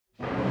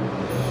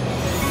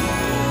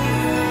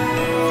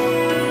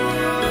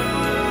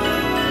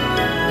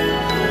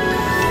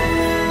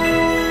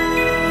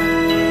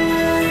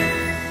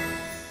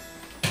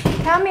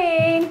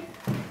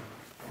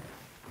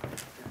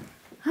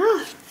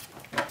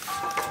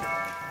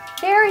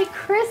Merry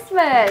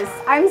Christmas!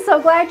 I'm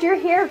so glad you're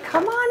here.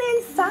 Come on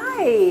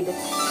inside.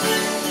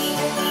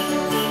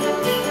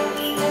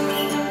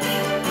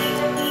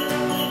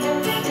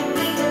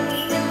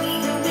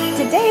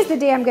 Today is the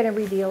day I'm going to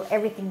reveal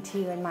everything to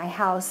you in my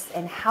house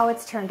and how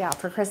it's turned out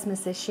for Christmas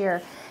this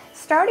year.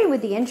 Starting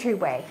with the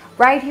entryway.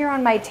 Right here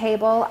on my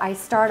table, I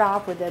start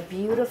off with a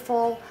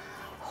beautiful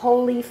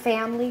Holy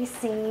Family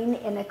scene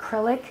in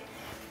acrylic.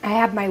 I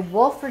have my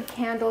Wolford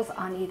candles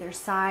on either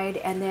side,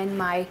 and then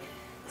my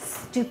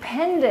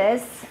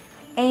stupendous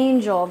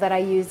angel that I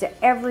use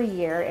every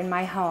year in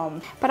my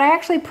home. But I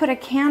actually put a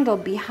candle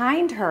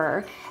behind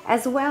her,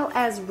 as well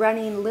as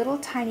running little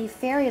tiny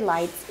fairy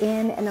lights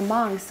in and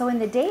among. So in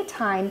the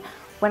daytime,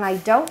 when I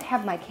don't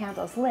have my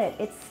candles lit,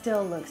 it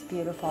still looks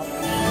beautiful.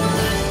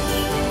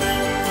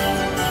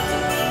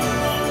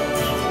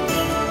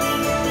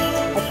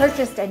 I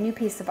purchased a new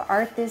piece of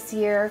art this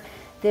year,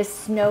 this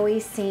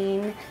snowy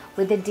scene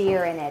with a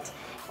deer in it.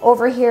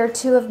 Over here,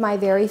 two of my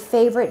very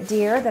favorite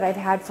deer that I've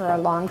had for a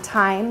long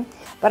time,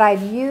 but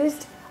I've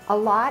used a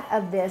lot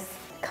of this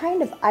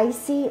kind of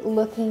icy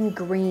looking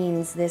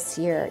greens this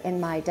year in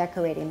my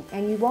decorating,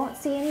 and you won't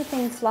see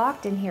anything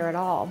flocked in here at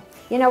all.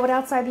 You know what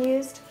else I've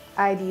used?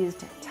 I've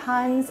used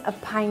tons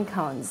of pine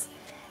cones.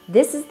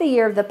 This is the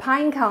year of the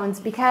pine cones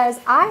because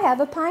I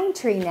have a pine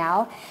tree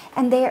now,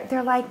 and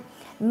they're like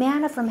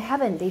manna from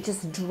heaven. They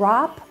just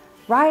drop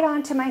right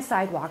onto my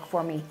sidewalk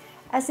for me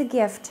as a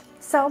gift.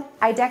 So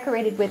I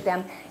decorated with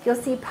them. You'll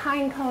see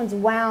pine cones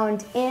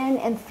wound in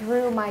and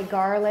through my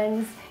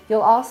garlands.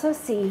 You'll also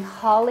see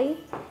holly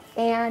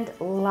and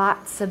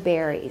lots of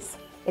berries.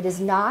 It is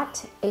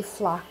not a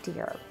flock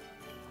deer.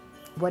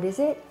 What is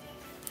it?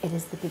 It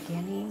is the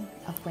beginning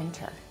of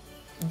winter.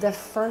 The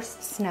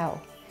first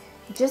snow.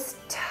 Just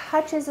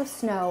touches of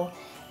snow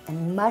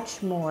and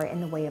much more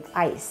in the way of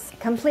ice.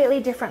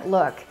 Completely different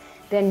look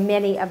than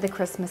many of the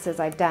Christmases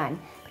I've done.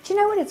 But you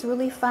know what? It's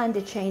really fun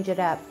to change it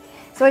up.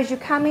 So as you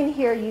come in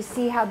here, you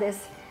see how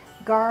this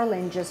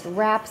garland just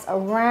wraps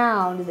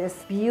around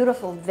this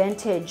beautiful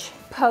vintage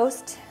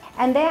post.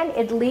 And then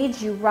it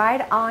leads you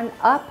right on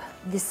up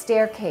the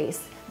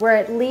staircase where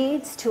it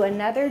leads to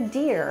another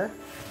deer,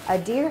 a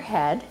deer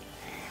head,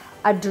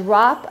 a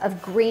drop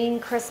of green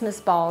Christmas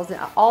balls in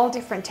all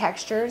different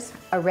textures,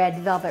 a red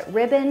velvet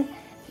ribbon.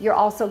 You're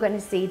also going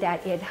to see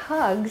that it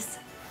hugs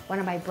one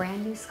of my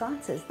brand new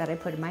sconces that I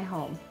put in my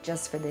home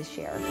just for this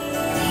year.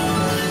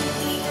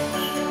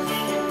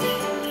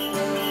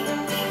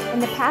 In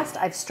the past,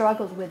 I've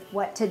struggled with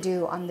what to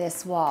do on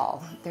this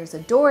wall. There's a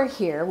door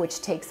here,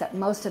 which takes up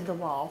most of the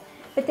wall,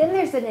 but then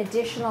there's an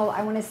additional,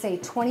 I want to say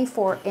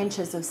 24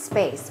 inches of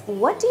space.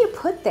 What do you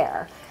put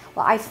there?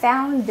 Well, I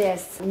found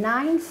this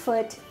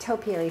 9-foot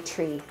topiary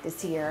tree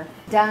this year,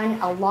 done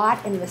a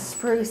lot in the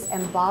spruce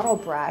and bottle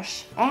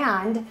brush,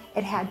 and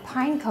it had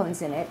pine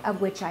cones in it,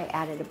 of which I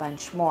added a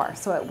bunch more.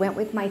 So it went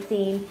with my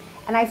theme,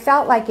 and I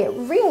felt like it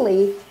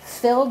really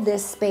filled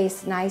this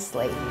space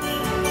nicely.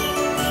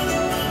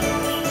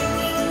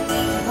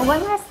 And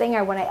one last thing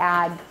I want to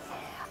add,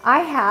 I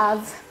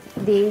have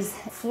these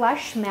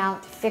flush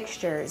mount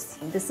fixtures.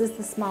 This is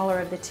the smaller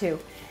of the two,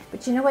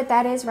 but you know what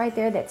that is right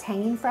there that's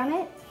hanging from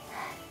it?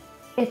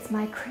 It's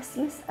my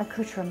Christmas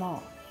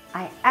accoutrement.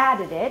 I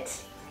added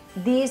it.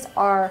 These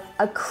are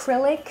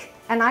acrylic,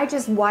 and I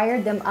just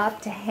wired them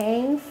up to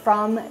hang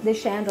from the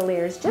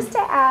chandeliers just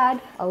to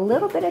add a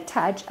little bit of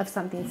touch of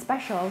something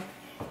special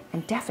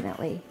and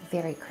definitely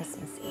very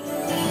Christmassy.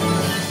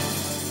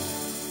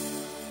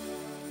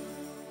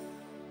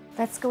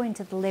 Let's go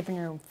into the living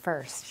room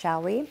first,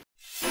 shall we?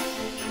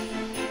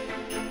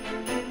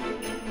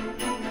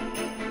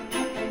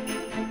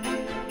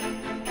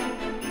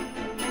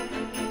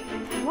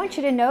 I want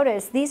you to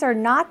notice these are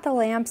not the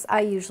lamps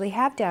I usually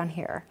have down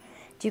here.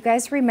 Do you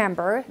guys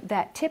remember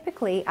that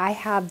typically I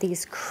have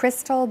these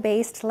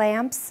crystal-based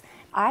lamps?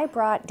 I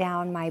brought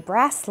down my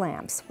brass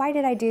lamps. Why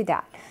did I do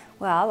that?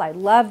 Well, I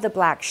love the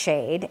black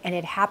shade, and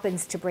it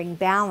happens to bring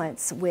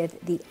balance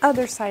with the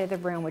other side of the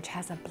room, which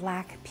has a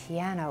black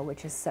piano,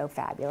 which is so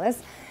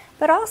fabulous.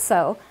 But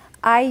also,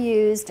 I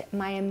used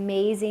my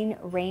amazing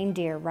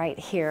reindeer right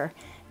here.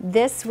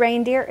 This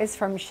reindeer is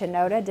from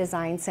Shinoda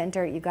Design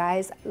Center. You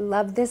guys,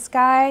 love this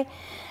guy.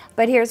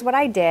 But here's what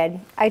I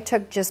did. I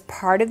took just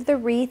part of the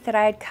wreath that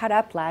I had cut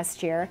up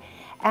last year,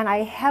 and I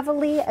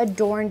heavily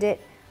adorned it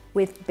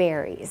with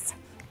berries.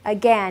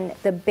 Again,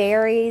 the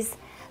berries,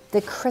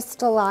 the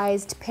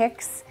crystallized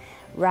picks,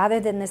 rather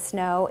than the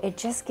snow, it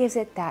just gives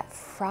it that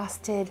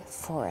frosted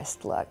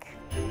forest look.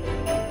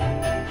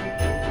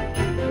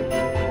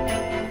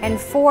 And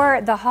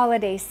for the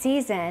holiday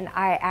season,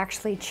 I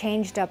actually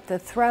changed up the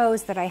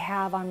throws that I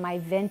have on my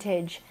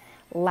vintage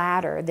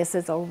ladder. This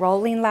is a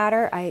rolling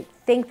ladder. I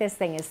think this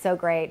thing is so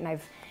great, and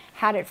I've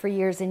had it for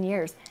years and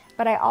years.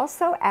 But I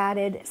also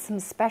added some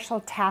special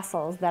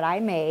tassels that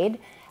I made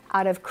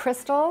out of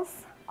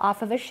crystals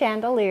off of a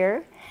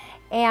chandelier,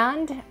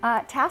 and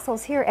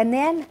tassels here. And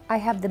then I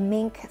have the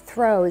mink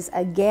throws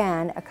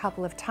again a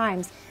couple of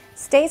times.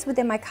 Stays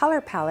within my color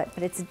palette,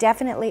 but it's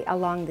definitely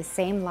along the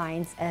same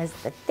lines as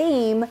the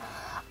theme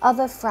of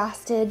a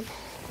frosted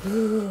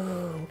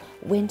Ooh,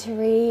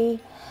 wintry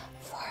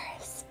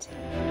forest.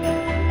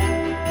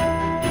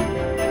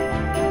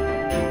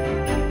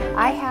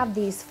 I have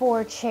these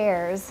 4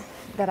 chairs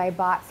that I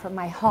bought for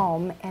my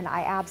home, and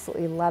I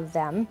absolutely love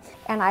them.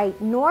 And I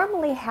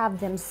normally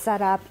have them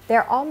set up,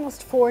 they're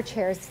almost 4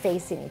 chairs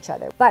facing each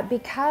other. But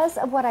because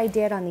of what I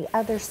did on the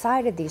other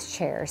side of these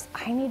chairs,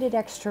 I needed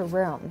extra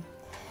room.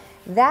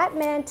 That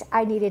meant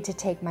I needed to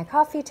take my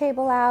coffee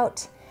table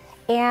out,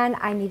 and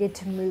I needed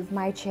to move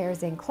my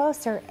chairs in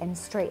closer and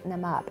straighten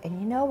them up.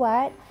 And you know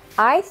what?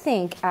 I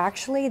think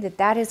actually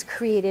that has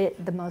created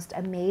the most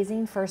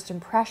amazing first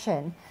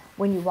impression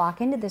when you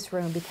walk into this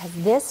room, because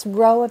this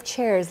row of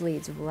chairs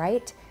leads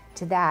right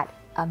to that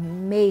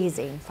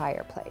amazing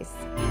fireplace.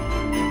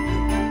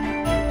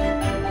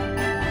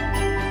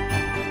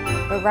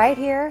 But right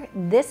here,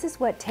 this is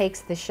what takes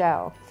the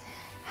show.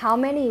 How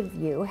many of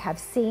you have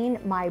seen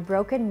my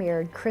broken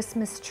mirrored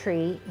Christmas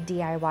tree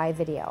DIY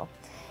video?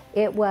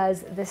 It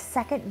was the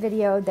second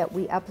video that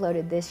we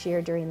uploaded this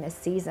year during this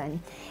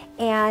season.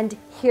 And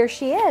here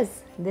she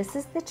is. This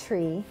is the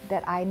tree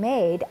that I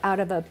made out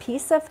of a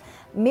piece of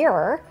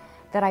mirror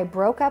that I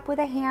broke up with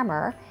a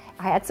hammer.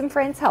 I had some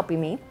friends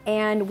helping me,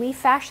 and we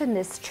fashioned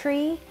this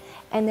tree,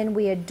 and then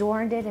we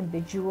adorned it and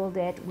bejeweled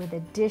it with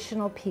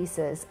additional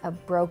pieces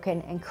of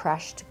broken and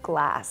crushed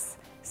glass.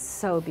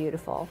 So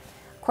beautiful.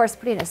 Of course,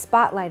 putting a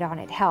spotlight on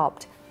it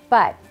helped,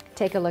 but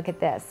take a look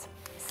at this.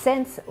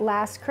 Since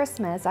last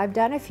Christmas, I've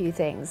done a few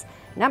things.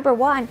 Number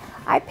 1,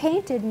 I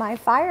painted my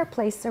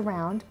fireplace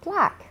around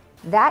black.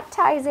 That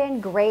ties in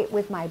great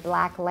with my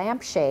black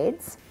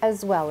lampshades,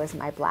 as well as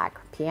my black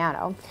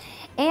piano.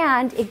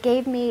 And it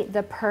gave me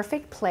the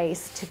perfect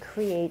place to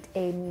create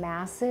a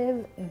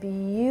massive,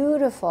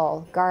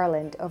 beautiful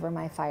garland over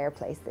my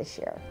fireplace this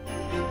year.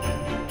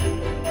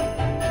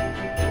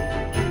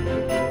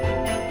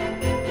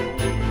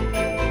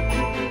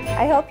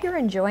 I hope you're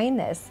enjoying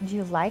this. Do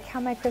you like how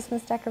my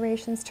Christmas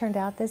decorations turned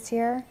out this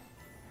year?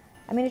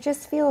 I mean, it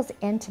just feels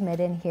intimate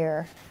in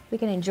here. We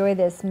can enjoy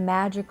this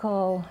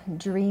magical,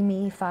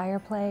 dreamy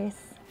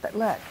fireplace. But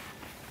look,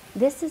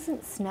 this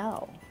isn't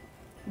snow.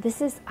 This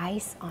is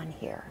ice on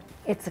here.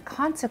 It's a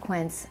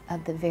consequence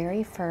of the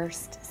very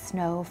first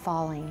snow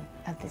falling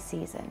of the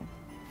season.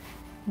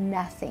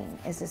 Nothing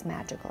is as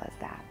magical as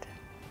that.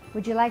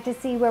 Would you like to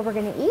see where we're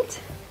gonna eat?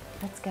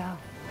 Let's go.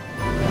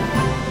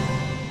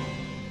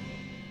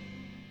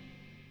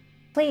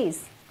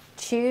 Please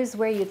choose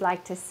where you'd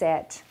like to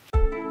sit. I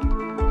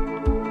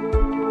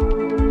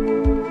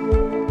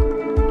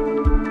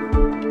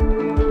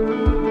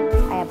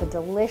have a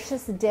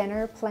delicious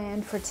dinner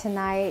planned for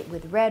tonight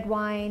with red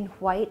wine,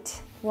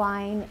 white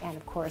wine, and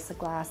of course a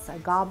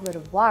goblet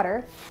of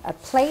water. A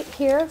plate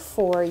here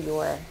for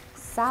your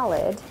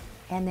salad,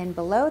 and then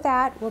below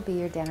that will be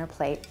your dinner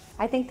plate.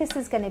 I think this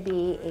is going to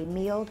be a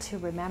meal to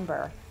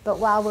remember. But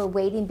while we're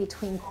waiting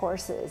between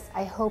courses,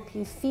 I hope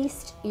you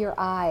feast your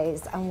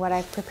eyes on what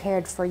I've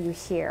prepared for you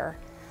here.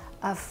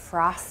 A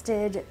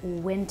frosted,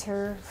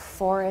 winter,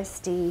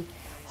 foresty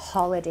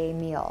holiday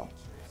meal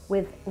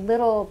with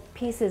little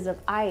pieces of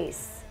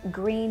ice,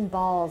 green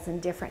balls in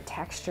different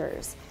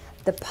textures,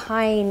 the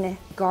pine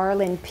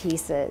garland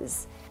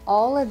pieces,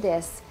 all of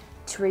this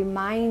to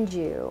remind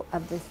you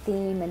of the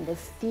theme and the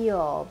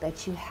feel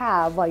that you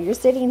have while you're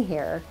sitting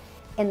here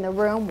in the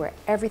room where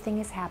everything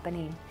is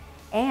happening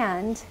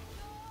and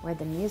where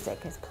the music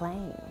is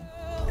playing.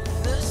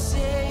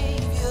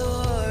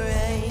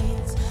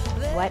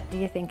 What do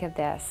you think of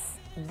this?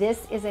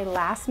 This is a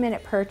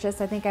last-minute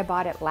purchase. I think I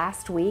bought it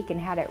last week and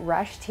had it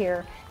rushed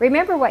here.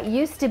 Remember, what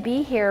used to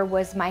be here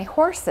was my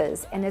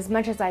horses, and as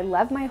much as I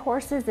love my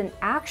horses, and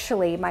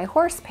actually my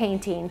horse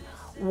painting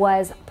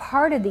was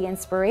part of the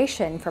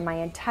inspiration for my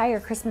entire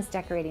Christmas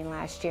decorating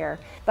last year.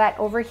 But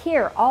over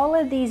here, all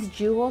of these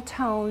jewel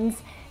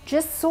tones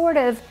just sort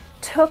of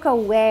took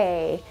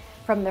away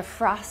from the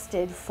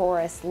frosted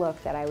forest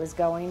look that I was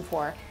going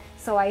for.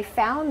 So I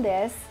found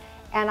this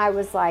and I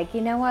was like,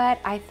 you know what?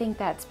 I think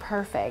that's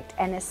perfect,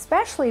 and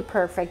especially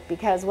perfect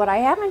because what I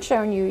haven't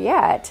shown you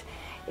yet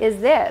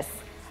is this.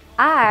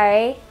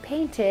 I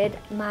painted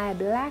my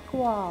black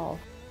wall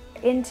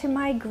into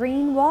my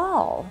green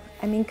wall.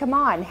 I mean, come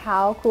on,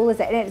 how cool is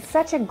that? And it's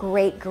such a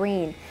great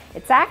green.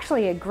 It's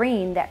actually a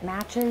green that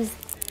matches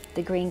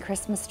the green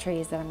Christmas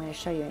trees that I'm going to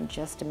show you in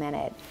just a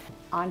minute.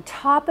 On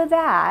top of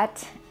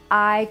that,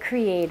 I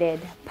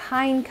created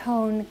pine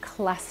cone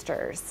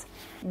clusters.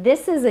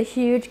 This is a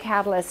huge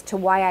catalyst to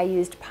why I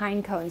used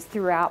pine cones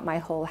throughout my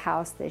whole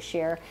house this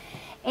year.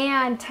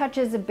 And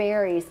touches of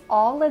berries,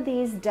 all of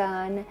these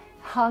done,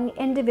 hung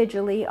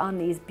individually on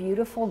these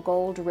beautiful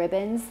gold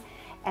ribbons,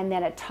 and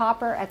then a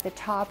topper at the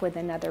top with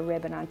another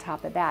ribbon on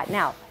top of that.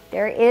 Now,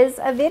 there is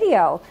a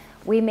video.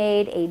 We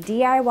made a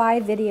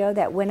DIY video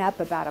that went up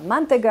about a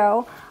month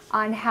ago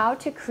on how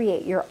to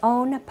create your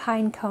own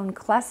pine cone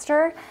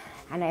cluster.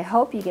 And I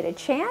hope you get a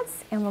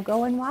chance and we'll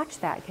go and watch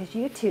that, because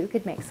you too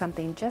could make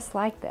something just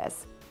like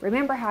this.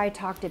 Remember how I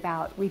talked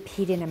about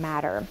repeating a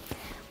matter?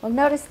 Well,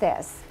 notice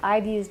this.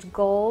 I've used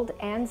gold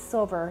and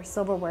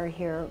silverware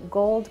here,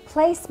 gold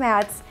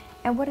placemats,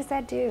 and what does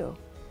that do?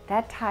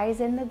 That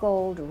ties in the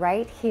gold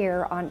right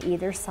here on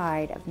either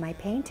side of my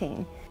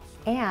painting.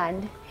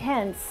 And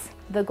hence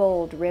the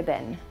gold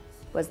ribbon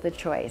was the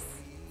choice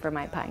for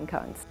my pine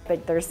cones.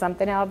 But there's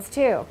something else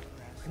too.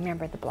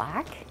 Remember the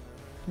black?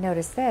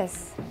 Notice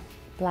this,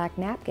 black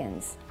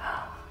napkins.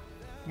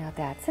 Now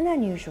that's an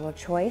unusual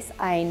choice.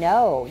 I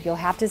know, you'll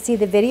have to see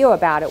the video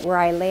about it where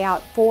I lay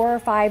out 4 or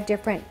 5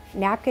 different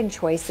napkin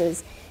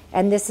choices,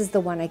 and this is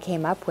the one I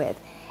came up with.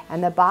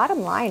 And the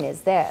bottom line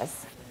is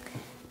this: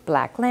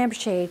 black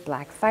lampshade,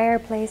 black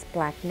fireplace,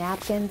 black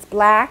napkins,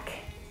 black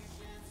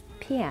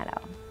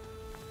piano.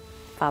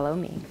 Follow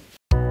me.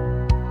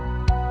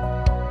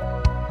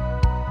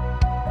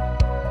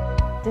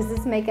 Does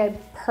this make a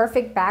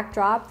perfect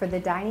backdrop for the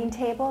dining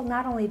table?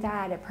 Not only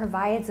that, it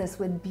provides us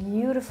with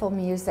beautiful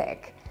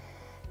music.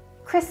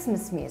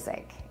 Christmas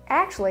music.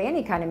 Actually,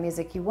 any kind of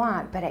music you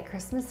want, but at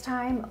Christmas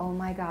time, oh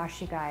my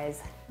gosh, you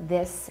guys,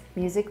 this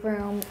music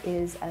room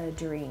is a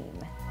dream.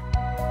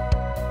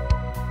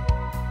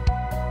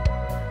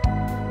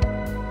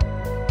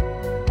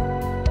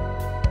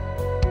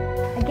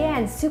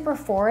 Again, super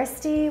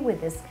foresty with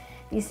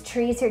these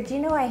trees here. Do you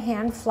know I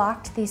hand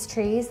flocked these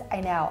trees? I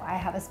know, I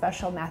have a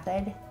special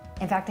method.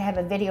 In fact, I have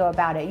a video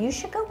about it. You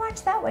should go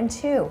watch that one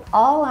too.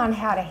 All on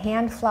how to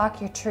hand flock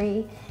your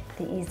tree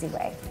the easy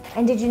way.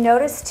 And did you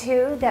notice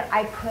too that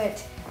I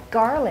put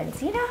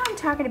garlands? You know how I'm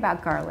talking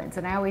about garlands,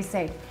 and I always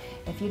say,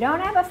 if you don't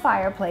have a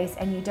fireplace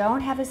and you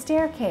don't have a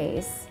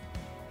staircase,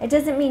 it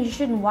doesn't mean you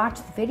shouldn't watch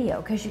the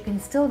video, because you can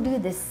still do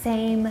the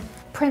same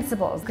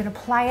principles. You can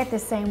apply it the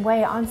same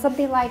way on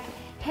something like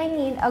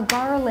hanging a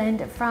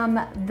garland from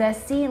the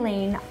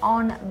ceiling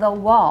on the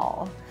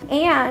wall.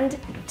 And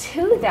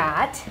to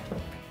that,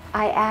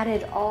 I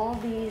added all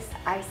these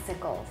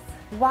icicles.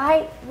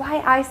 Why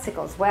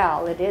icicles?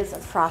 Well, it is a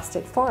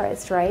frosted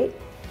forest, right?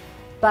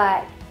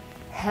 But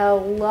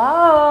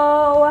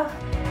hello!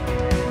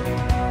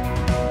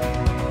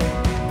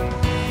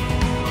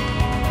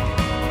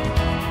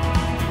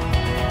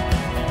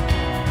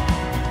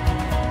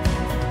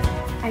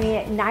 I mean,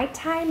 at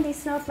nighttime, these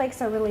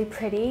snowflakes are really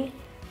pretty,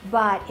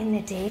 but in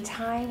the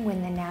daytime,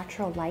 when the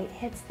natural light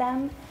hits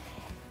them,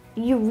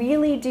 you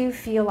really do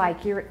feel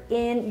like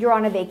you're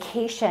on a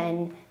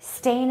vacation,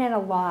 staying in a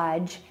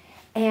lodge,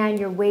 and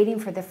you're waiting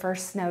for the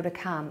first snow to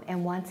come.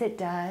 And once it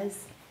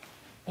does,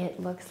 it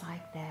looks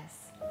like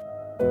this.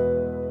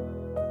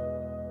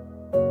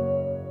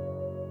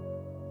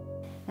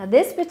 Now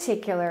this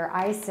particular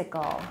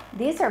icicle,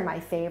 these are my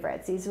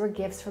favorites. These were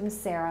gifts from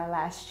Sarah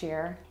last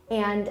year.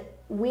 And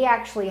we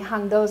actually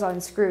hung those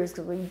on screws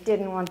because we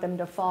didn't want them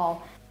to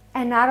fall.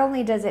 And not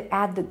only does it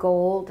add the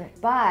gold,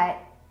 but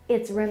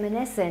it's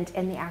reminiscent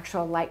in the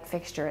actual light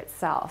fixture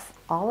itself.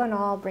 All in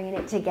all, bringing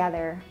it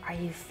together, are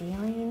you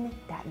feeling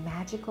that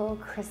magical,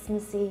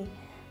 Christmassy,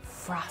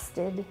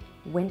 frosted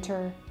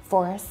winter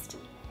forest?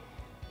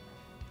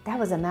 That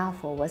was a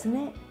mouthful,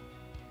 wasn't it?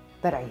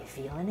 But are you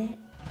feeling it?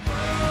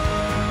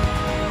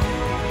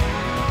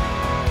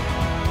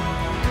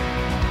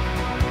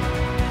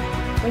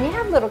 When you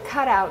have little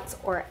cutouts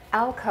or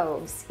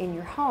alcoves in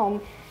your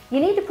home, you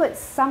need to put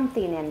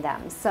something in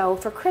them. So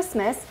for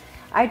Christmas,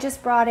 I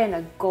just brought in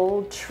a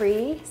gold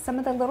tree, some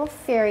of the little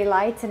fairy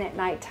lights, and at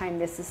nighttime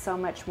this is so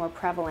much more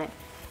prevalent,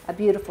 a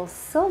beautiful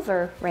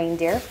silver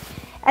reindeer,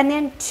 and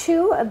then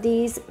 2 of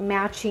these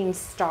matching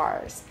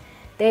stars.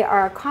 They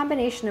are a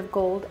combination of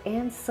gold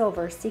and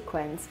silver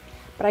sequins,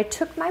 but I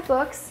took my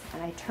books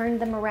and I turned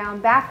them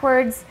around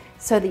backwards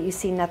so that you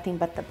see nothing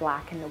but the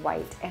black and the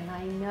white. And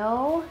I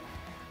know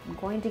I'm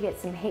going to get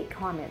some hate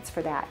comments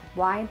for that.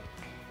 Why?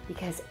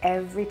 Because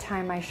every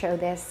time I show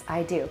this,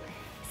 I do.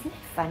 Isn't it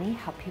funny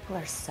how people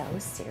are so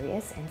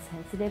serious and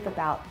sensitive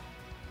about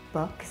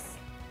books?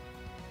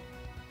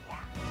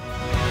 Yeah.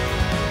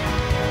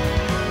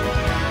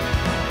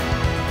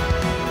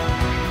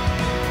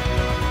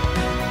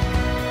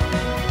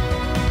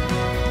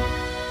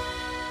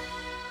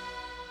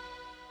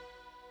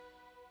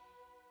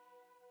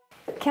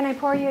 Can I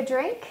pour you a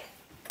drink?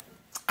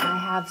 I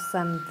have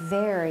some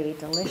very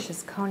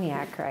delicious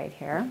cognac right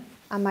here.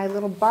 On my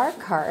little bar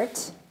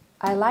cart,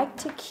 I like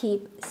to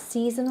keep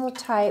seasonal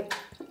type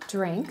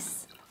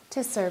drinks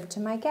to serve to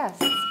my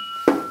guests.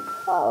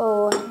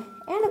 Oh,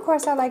 and of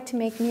course I like to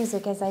make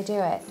music as I do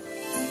it.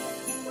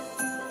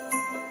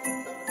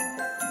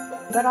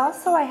 But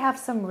also I have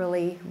some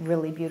really,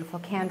 really beautiful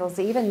candles.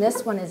 Even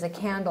this one is a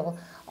candle,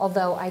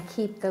 although I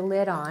keep the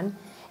lid on.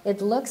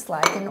 It looks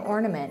like an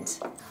ornament.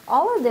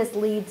 All of this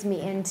leads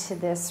me into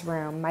this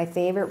room, my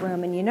favorite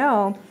room. And you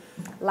know,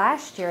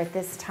 last year at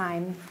this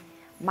time,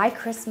 my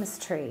Christmas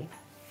tree.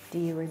 Do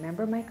you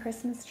remember my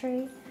Christmas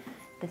tree?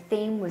 The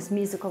theme was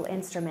musical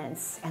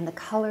instruments, and the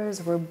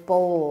colors were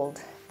bold,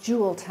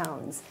 jewel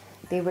tones.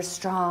 They were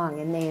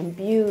strong, and they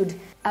imbued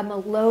a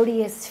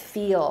melodious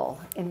feel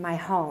in my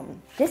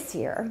home. This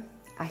year,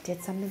 I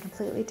did something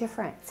completely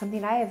different,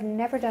 something I have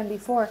never done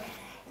before.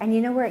 And you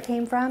know where it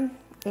came from?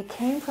 It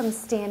came from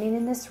standing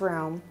in this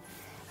room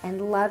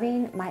and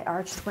loving my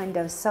arched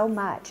windows so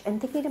much and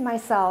thinking to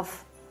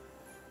myself,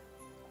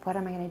 what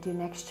am I going to do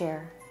next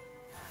year?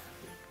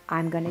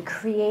 I'm going to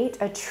create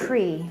a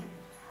tree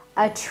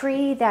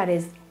that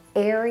is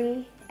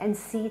airy and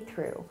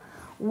see-through,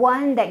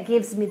 one that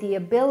gives me the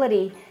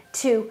ability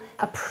to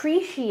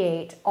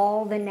appreciate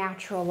all the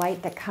natural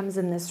light that comes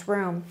in this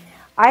room.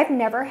 I've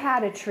never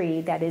had a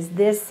tree that is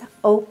this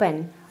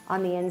open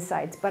on the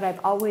insides, but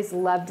I've always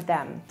loved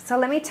them. So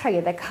let me tell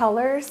you, the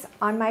colors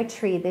on my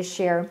tree this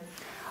year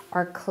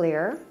are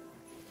clear,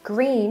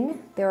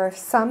 green, there are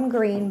some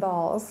green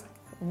balls,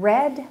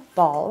 red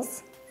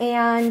balls,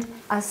 and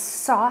a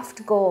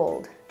soft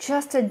gold,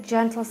 just a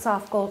gentle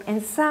soft gold,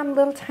 and some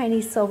little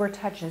tiny silver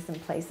touches in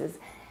places,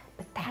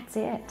 but that's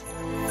it.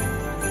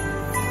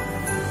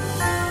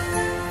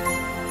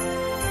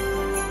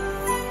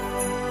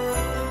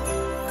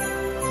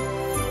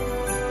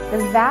 The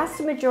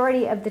vast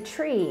majority of the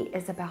tree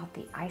is about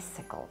the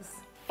icicles.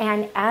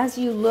 And as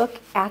you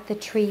look at the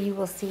tree, you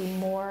will see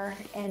more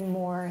and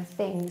more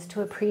things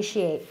to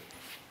appreciate.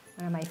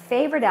 One of my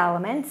favorite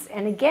elements,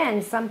 and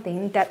again,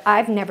 something that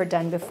I've never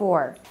done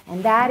before,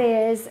 and that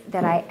is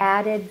that I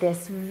added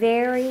this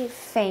very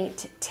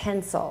faint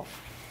tinsel.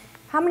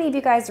 How many of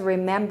you guys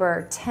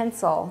remember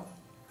tinsel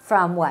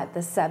from what,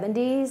 the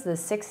 70s, the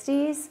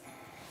 60s?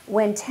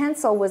 When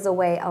tinsel was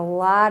away, a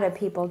lot of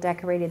people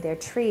decorated their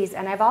trees,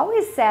 and I've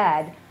always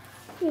said,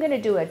 I'm going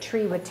to do a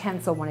tree with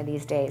tinsel one of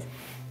these days.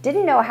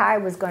 Didn't know how I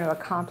was going to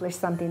accomplish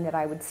something that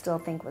I would still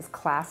think was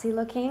classy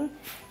looking,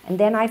 and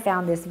then I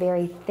found this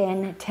very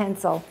thin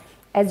tinsel.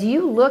 As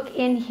you look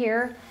in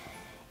here,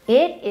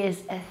 it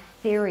is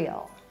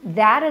ethereal.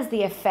 That is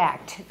the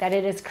effect that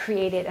it has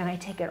created, and I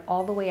take it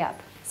all the way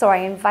up. So I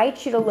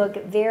invite you to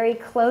look very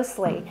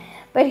closely,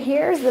 but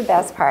here's the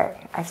best part.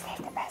 I've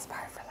saved the best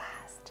part for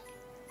last.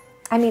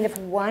 I mean, if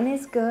one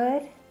is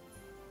good,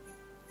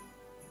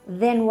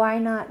 then why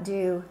not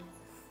do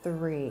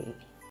 3?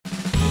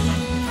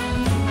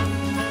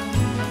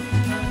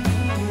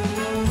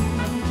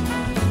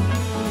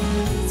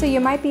 So you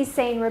might be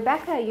saying,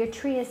 Rebecca, your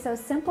tree is so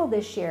simple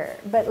this year.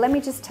 But let me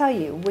just tell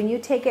you, when you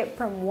take it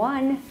from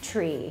 1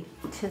 tree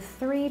to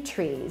 3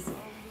 trees,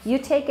 you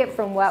take it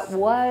from what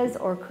was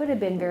or could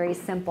have been very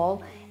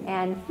simple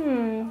and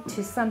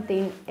to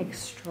something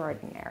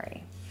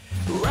extraordinary.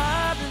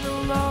 Riding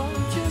along,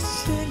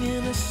 just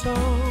singing a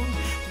song,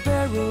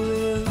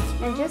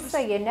 and just so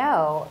you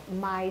know,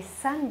 my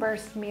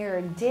sunburst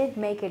mirror did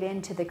make it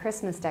into the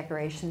Christmas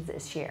decorations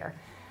this year.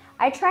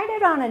 I tried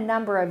it on a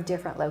number of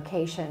different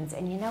locations,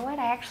 and you know what?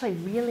 I actually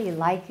really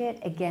like it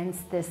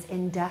against this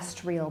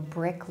industrial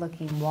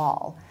brick-looking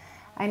wall.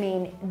 I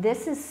mean,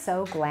 this is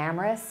so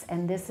glamorous,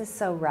 and this is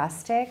so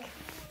rustic.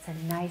 It's a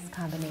nice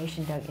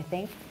combination, don't you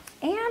think?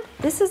 And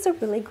this is a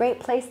really great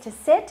place to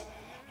sit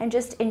and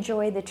just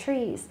enjoy the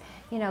trees.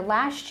 You know,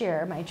 last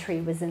year my tree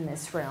was in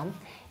this room,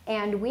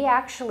 and we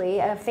actually,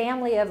 a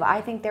family of,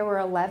 I think there were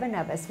 11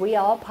 of us, we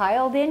all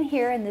piled in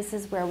here, and this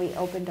is where we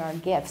opened our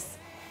gifts.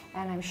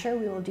 And I'm sure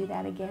we will do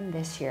that again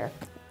this year,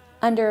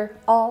 under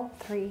all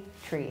 3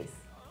 trees,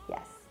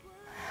 yes.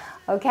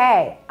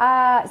 Okay,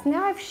 so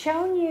now I've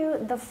shown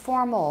you the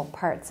formal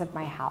parts of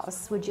my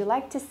house. Would you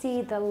like to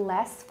see the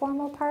less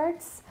formal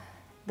parts?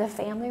 The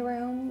family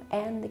room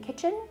and the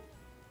kitchen?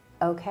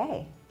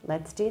 Okay,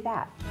 let's do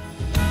that.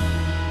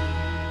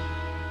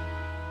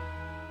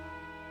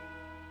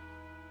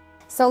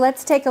 So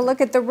let's take a look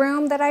at the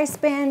room that I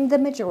spend the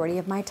majority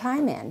of my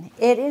time in.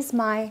 It is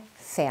my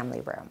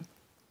family room.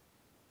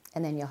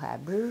 And then you'll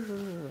have,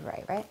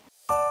 right?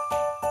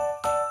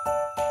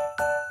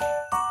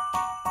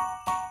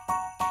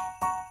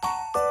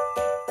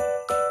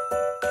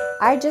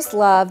 I just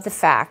love the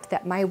fact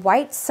that my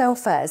white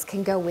sofas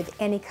can go with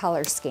any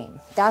color scheme.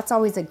 That's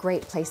always a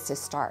great place to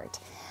start.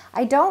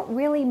 I don't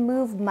really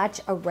move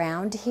much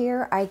around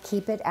here. I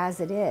keep it as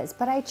it is,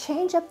 but I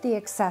change up the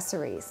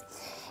accessories.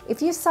 If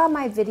you saw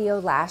my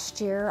video last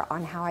year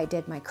on how I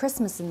did my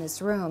Christmas in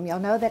this room, you'll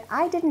know that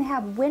I didn't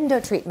have window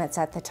treatments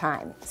at the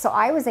time. So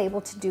I was able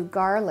to do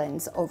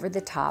garlands over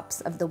the tops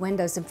of the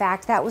windows. In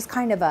fact, that was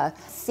kind of a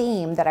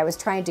theme that I was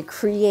trying to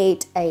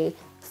create a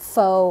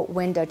faux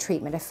window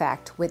treatment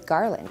effect with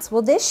garlands.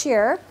 Well, this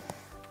year,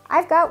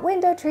 I've got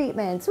window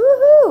treatments.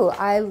 Woohoo!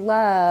 I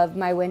love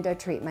my window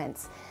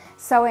treatments.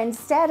 So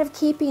instead of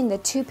keeping the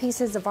 2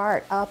 pieces of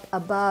art up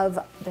above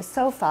the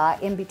sofa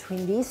in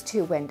between these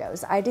 2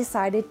 windows, I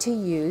decided to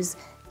use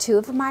 2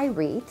 of my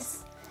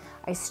wreaths.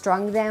 I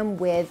strung them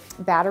with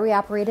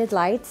battery-operated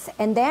lights,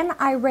 and then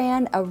I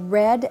ran a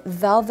red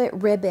velvet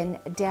ribbon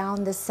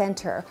down the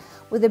center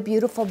with a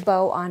beautiful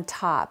bow on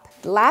top.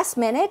 Last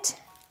minute,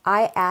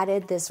 I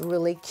added this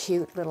really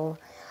cute little,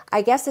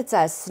 I guess it's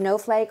a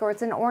snowflake or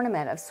it's an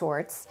ornament of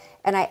sorts,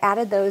 and I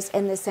added those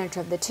in the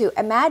center of the 2.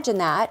 Imagine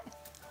that.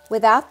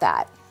 Without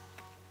that.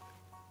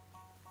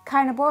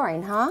 Kind of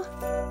boring, huh?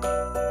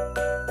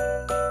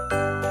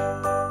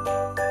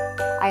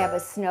 I have a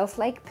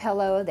snowflake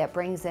pillow that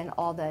brings in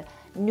all the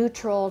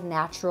neutral,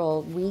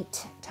 natural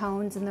wheat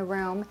tones in the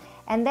room.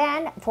 And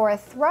then for a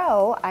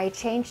throw, I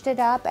changed it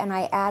up and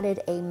I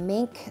added a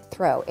mink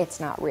throw. It's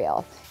not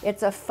real.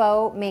 It's a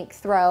faux mink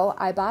throw.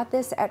 I bought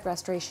this at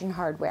Restoration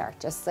Hardware,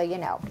 just so you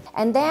know.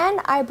 And then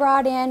I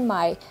brought in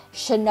my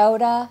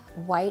Shinoda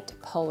white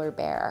polar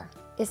bear.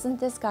 Isn't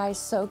this guy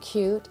so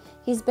cute?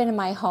 He's been in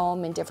my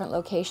home in different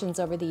locations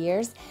over the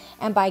years,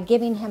 and by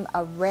giving him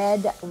a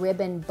red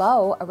ribbon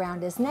bow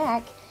around his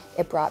neck,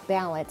 it brought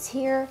balance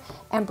here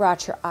and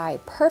brought your eye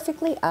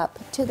perfectly up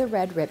to the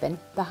red ribbon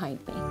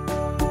behind me.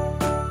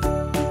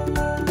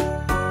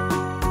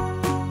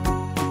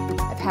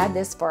 I've had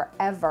this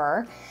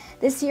forever.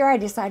 This year I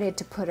decided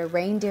to put a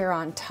reindeer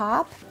on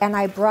top, and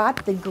I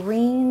brought the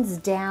greens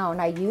down.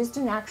 I used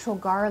an actual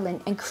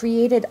garland and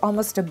created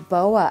almost a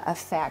boa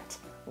effect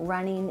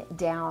running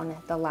down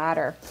the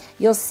ladder.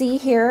 You'll see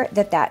here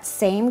that that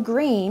same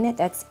green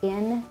that's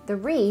in the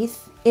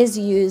wreath is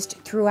used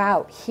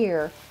throughout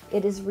here.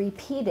 It is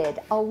repeated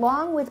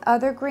along with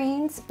other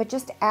greens, but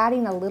just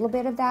adding a little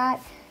bit of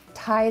that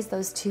ties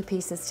those two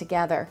pieces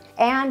together.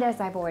 And as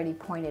I've already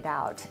pointed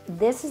out,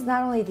 this is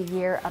not only the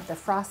year of the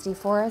frosty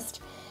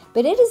forest,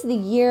 but it is the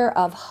year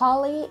of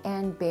holly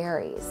and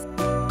berries.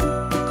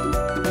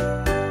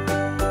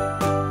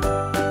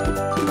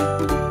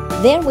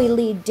 Then we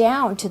lead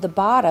down to the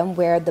bottom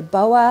where the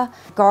boa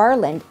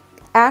garland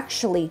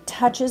actually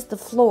touches the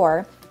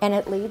floor, and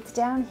it leads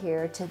down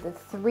here to the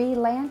 3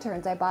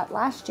 lanterns I bought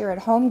last year at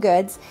Home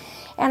Goods.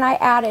 And I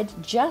added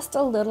just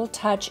a little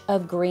touch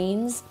of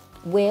greens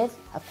with,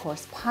 of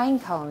course, pine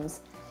cones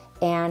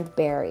and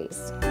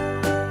berries.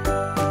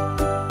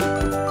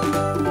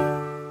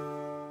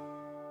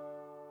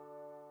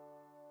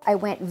 I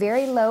went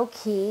very low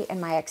key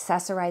in my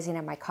accessorizing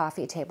at my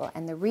coffee table,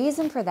 and the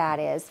reason for that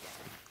is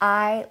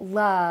I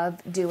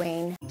love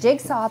doing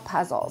jigsaw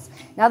puzzles.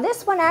 Now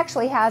this one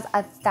actually has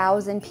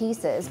 1,000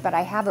 pieces, but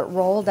I have it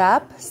rolled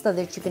up so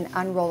that you can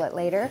unroll it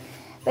later.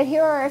 But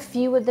here are a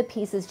few of the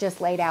pieces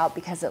just laid out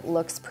because it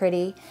looks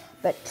pretty.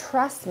 But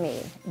trust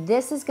me,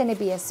 this is gonna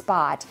be a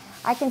spot.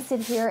 I can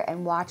sit here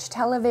and watch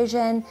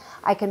television.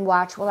 I can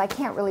watch, well, I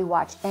can't really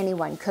watch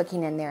anyone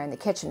cooking in there in the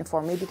kitchen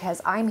for me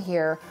because I'm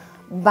here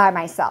by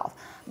myself.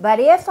 But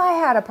if I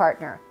had a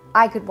partner,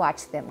 I could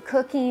watch them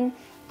cooking,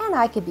 and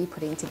I could be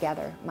putting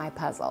together my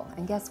puzzle.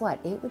 And guess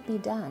what? It would be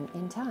done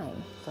in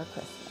time for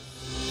Christmas.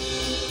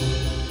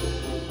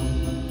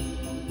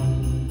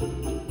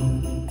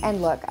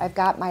 And look, I've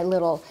got my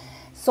little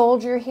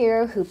soldier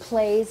here who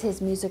plays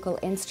his musical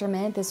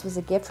instrument. This was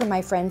a gift from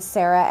my friend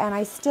Sarah, and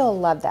I still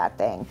love that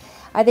thing.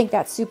 I think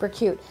that's super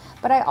cute.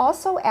 But I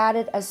also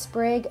added a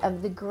sprig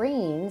of the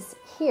greens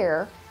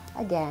here,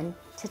 again,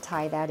 to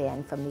tie that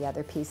in from the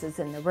other pieces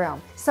in the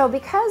room. So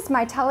because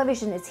my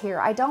television is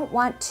here, I don't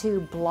want to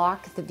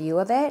block the view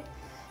of it.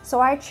 So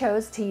I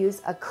chose to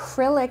use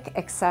acrylic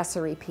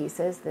accessory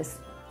pieces, this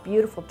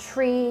beautiful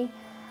tree,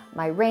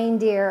 my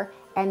reindeer,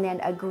 and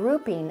then a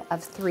grouping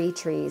of 3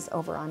 trees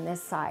over on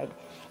this side.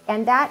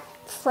 And that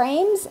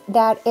frames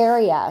that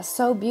area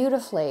so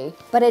beautifully,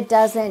 but it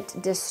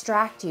doesn't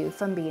distract you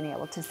from being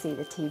able to see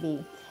the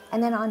TV.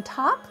 And then on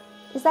top,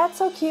 is that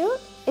so cute?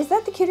 Is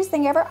that the cutest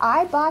thing ever?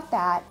 I bought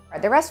that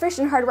at the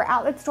Restoration Hardware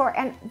outlet store,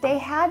 and they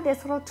had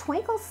this little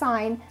twinkle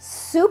sign,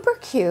 super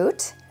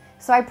cute.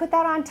 So I put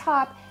that on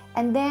top,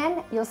 and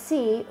then you'll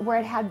see where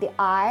it had the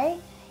eye.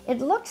 It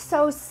looked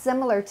so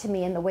similar to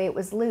me in the way it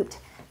was looped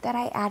that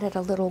I added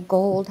a little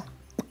gold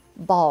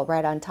ball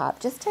right on top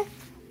just to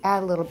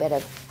add a little bit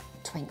of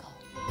twinkle.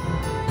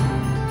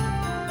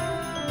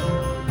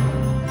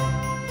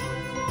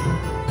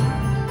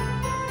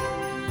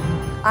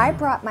 I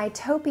brought my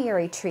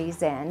topiary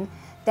trees in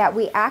that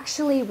we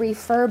actually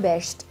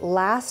refurbished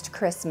last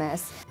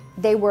Christmas.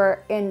 They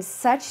were in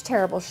such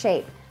terrible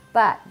shape,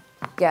 but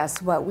guess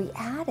what we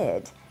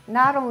added?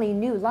 Not only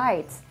new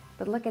lights,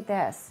 but look at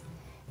this.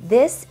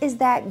 This is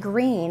that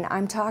green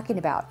I'm talking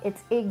about.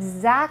 It's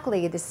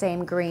exactly the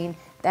same green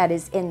that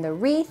is in the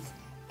wreath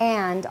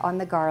and on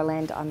the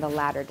garland on the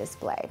ladder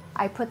display.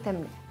 I put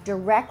them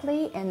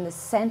directly in the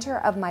center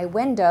of my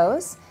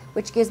windows,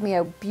 which gives me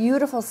a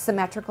beautiful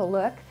symmetrical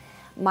look.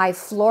 My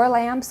floor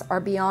lamps are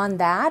beyond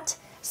that,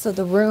 so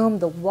the room,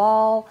 the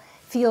wall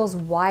feels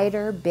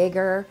wider,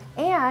 bigger,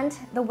 and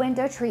the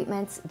window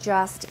treatments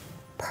just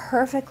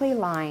perfectly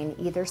line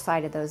either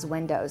side of those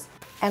windows.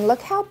 And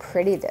look how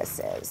pretty this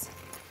is.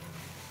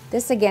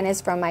 This again is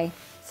from my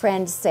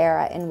friend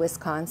Sarah in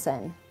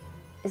Wisconsin.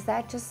 Is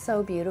that just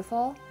so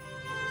beautiful?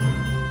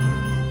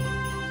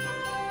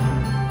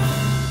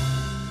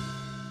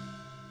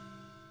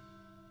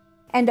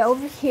 And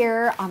over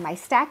here on my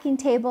stacking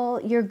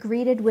table, you're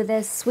greeted with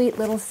this sweet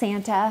little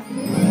Santa.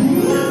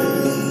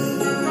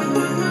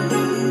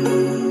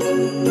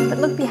 But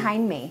look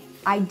behind me.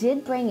 I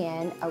did bring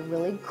in a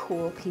really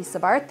cool piece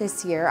of art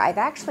this year. I've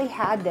actually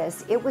had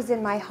this. It was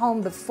in my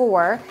home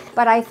before,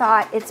 but I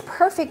thought it's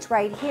perfect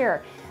right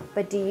here.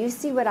 But do you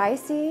see what I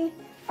see?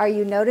 Are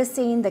you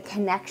noticing the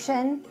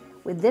connection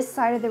with this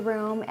side of the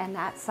room and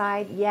that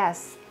side?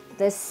 Yes,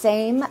 the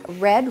same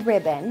red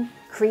ribbon,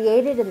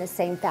 created in the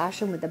same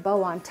fashion with the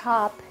bow on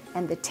top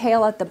and the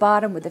tail at the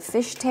bottom with the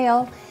fish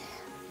tail,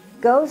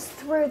 goes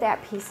through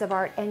that piece of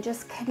art and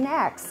just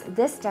connects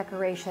this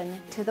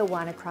decoration to the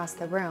one across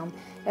the room.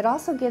 It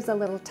also gives a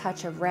little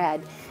touch of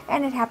red,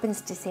 and it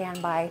happens to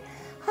stand by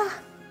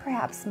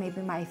perhaps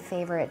maybe my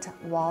favorite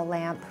wall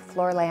lamp,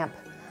 floor lamp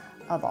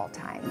of all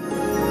time.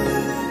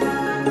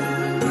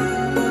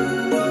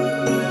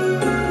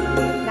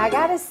 Now I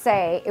gotta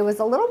say, it was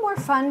a little more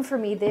fun for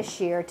me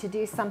this year to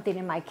do something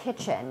in my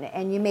kitchen,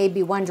 and you may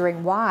be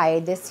wondering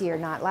why this year,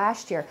 not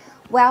last year.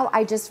 Well,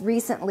 I just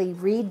recently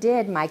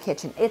redid my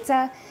kitchen.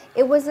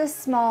 It was a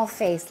small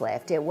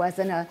facelift. It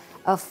wasn't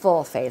a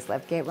full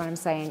facelift. Get what I'm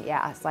saying?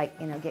 Yeah, it's like,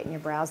 you know, getting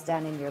your brows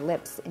done and your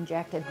lips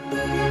injected.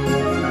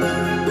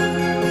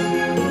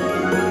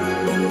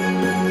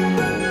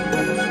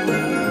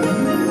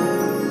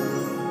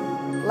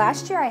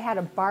 Last year I had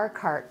a bar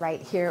cart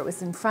right here. It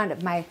was in front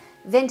of my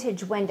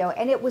vintage window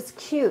and it was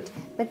cute.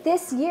 But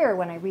this year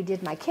when I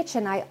redid my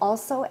kitchen, I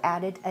also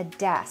added a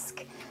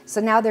desk. So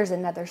now there's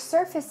another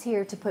surface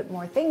here to put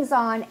more things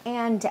on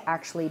and to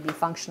actually be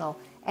functional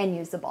and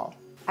usable.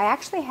 I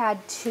actually had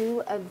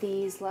two of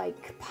these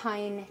like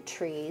pine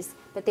trees,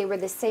 but they were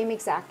the same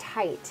exact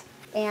height.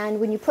 And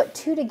when you put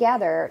two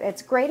together,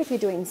 it's great if you're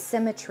doing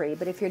symmetry,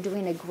 but if you're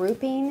doing a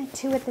grouping,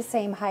 two at the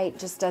same height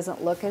just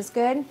doesn't look as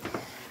good.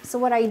 So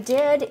what I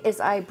did is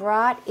I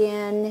brought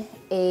in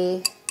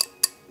a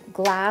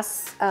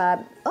glass,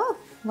 oh,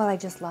 well, I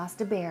just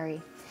lost a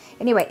berry.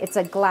 Anyway, it's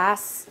a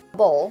glass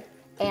bowl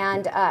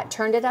and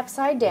turned it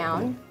upside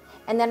down.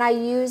 And then I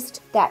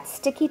used that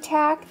sticky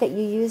tack that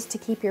you use to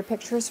keep your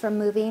pictures from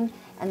moving.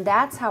 And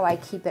that's how I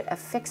keep it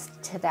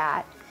affixed to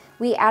that.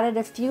 We added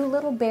a few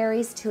little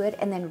berries to it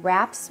and then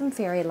wrapped some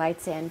fairy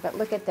lights in. But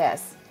look at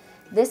this.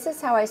 This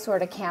is how I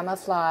sort of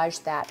camouflage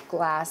that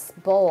glass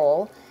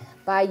bowl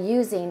by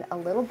using a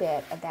little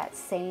bit of that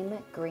same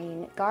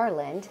green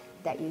garland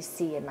that you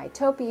see in my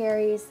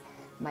topiaries,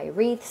 my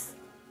wreaths,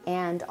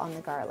 and on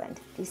the garland.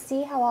 Do you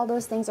see how all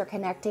those things are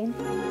connecting?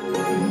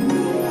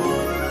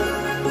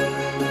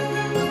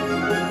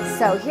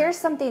 So here's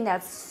something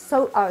that's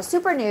so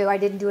super new. I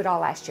didn't do it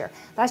all last year.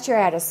 Last year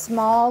I had a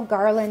small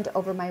garland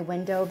over my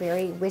window,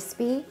 very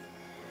wispy.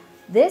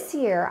 This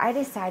year I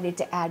decided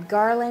to add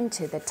garland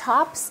to the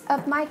tops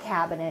of my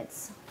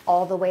cabinets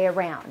all the way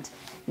around.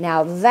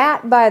 Now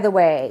that, by the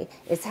way,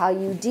 is how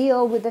you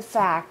deal with the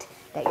fact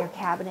that your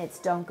cabinets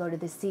don't go to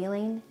the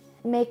ceiling.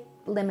 Make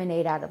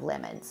lemonade out of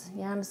lemons.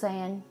 You know what I'm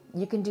saying?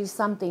 You can do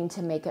something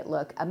to make it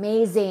look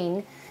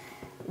amazing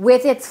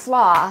with its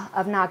flaw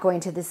of not going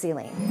to the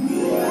ceiling.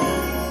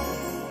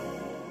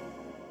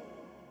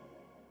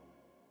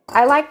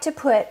 I like to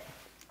put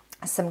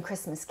some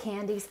Christmas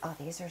candies. Oh,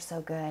 these are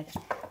so good.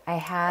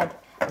 I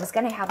was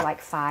gonna have like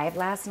 5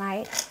 last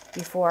night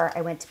before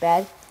I went to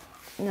bed.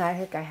 No, I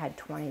think I had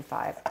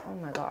 25. Oh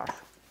my gosh.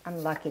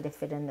 I'm lucky to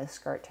fit in this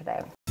skirt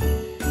today.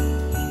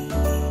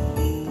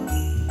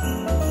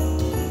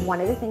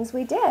 One of the things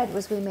we did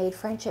was we made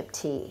friendship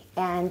tea,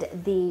 and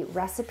the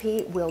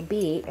recipe will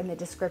be in the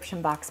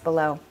description box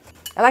below.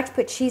 I like to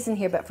put cheese in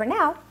here, but for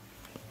now,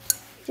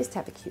 just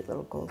have a cute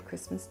little gold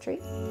Christmas tree.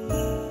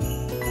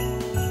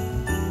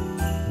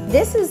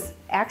 This is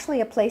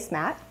actually a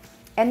placemat,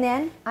 and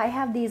then I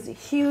have these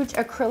huge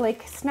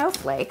acrylic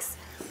snowflakes.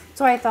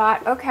 So I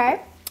thought,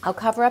 okay, I'll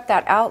cover up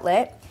that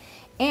outlet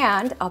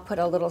and I'll put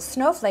a little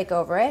snowflake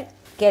over it,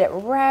 get it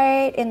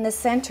right in the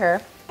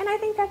center, and I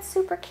think that's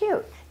super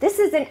cute. This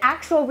is an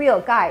actual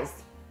real,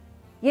 guys.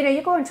 You know,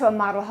 you go into a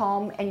model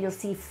home and you'll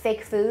see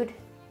fake food.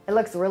 It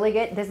looks really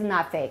good. This is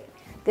not fake.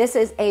 This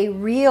is a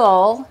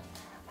real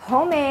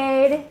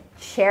homemade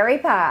cherry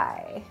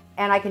pie.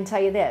 And I can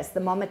tell you this, the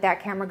moment that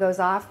camera goes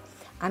off,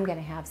 I'm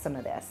gonna have some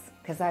of this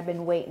because I've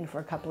been waiting for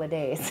a couple of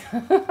days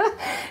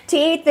to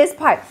eat this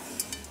pie.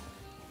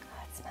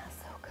 Oh, it smells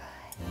so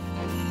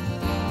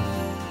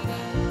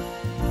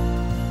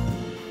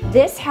good.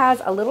 This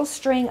has a little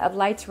string of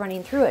lights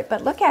running through it,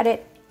 but look at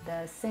it,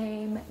 the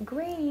same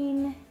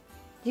green.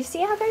 You see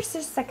how there's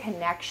just a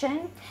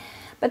connection?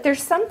 But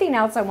there's something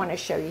else I want to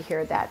show you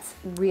here that's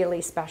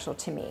really special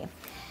to me.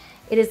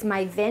 It is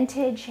my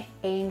vintage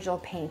angel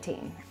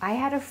painting. I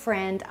had a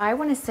friend, I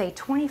want to say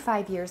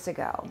 25 years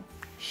ago.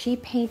 She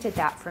painted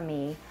that for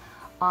me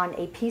on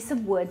a piece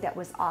of wood that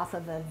was off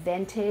of a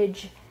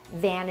vintage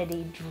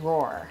vanity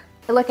drawer.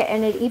 Look at,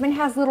 and it even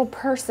has little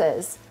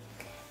purses.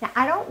 Now,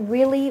 I don't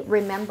really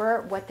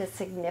remember what the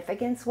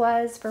significance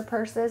was for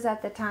purses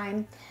at the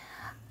time.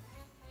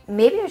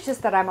 Maybe it's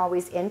just that I'm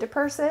always into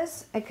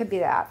purses. It could be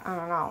that, I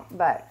don't know,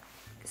 but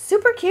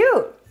super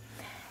cute.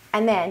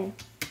 And then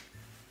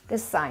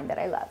this sign that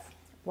I love,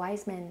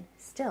 wise men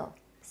still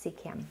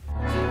seek him.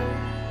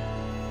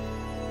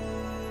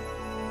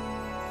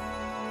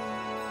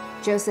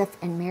 Joseph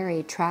and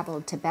Mary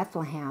traveled to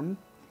Bethlehem,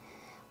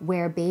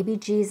 where baby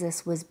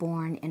Jesus was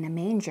born in a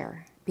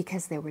manger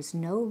because there was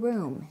no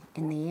room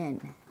in the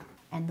inn.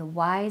 And the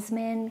wise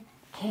men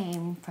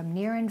came from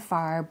near and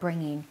far,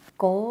 bringing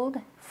gold,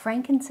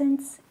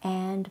 frankincense,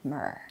 and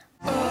myrrh.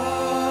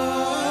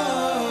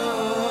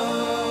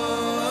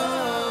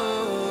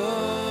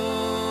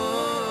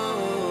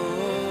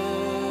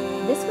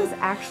 was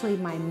actually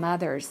my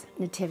mother's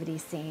nativity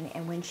scene,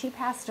 and when she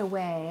passed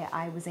away,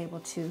 I was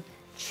able to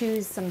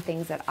choose some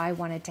things that I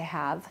wanted to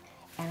have,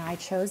 and I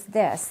chose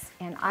this,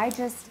 and I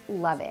just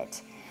love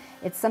it.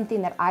 It's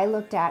something that I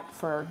looked at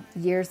for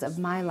years of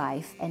my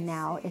life, and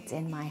now it's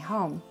in my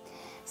home.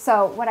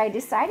 So what I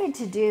decided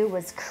to do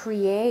was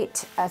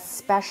create a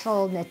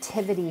special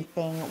nativity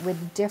thing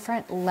with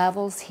different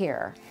levels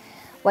here.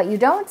 What you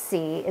don't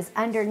see is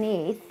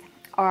underneath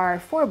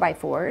are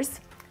 4x4s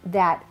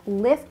that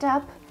lift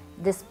up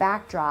this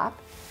backdrop,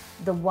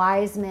 the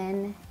wise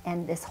men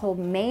and this whole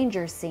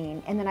manger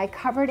scene, and then I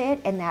covered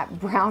it in that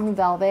brown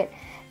velvet.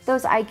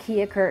 Those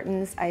IKEA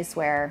curtains, I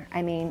swear,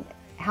 I mean,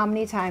 how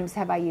many times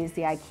have I used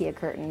the IKEA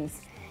curtains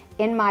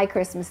in my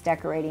Christmas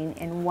decorating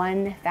in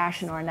one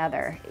fashion or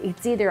another?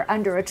 It's either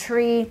under a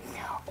tree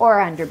or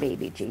under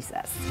baby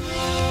Jesus.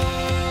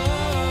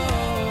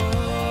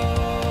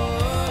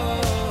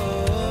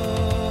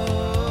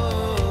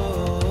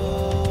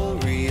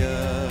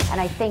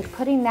 And I think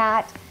putting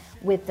that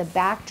with the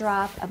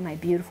backdrop of my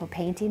beautiful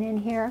painting in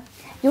here,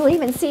 you'll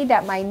even see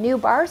that my new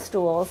bar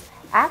stools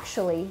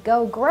actually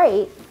go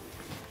great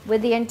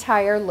with the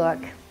entire look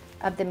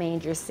of the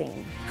manger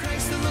scene.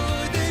 Christ the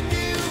Lord, the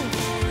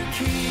newborn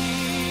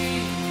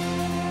King.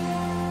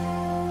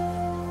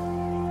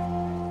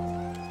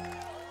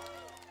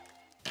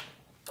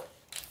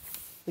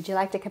 Would you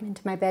like to come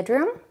into my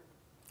bedroom?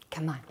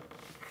 Come on.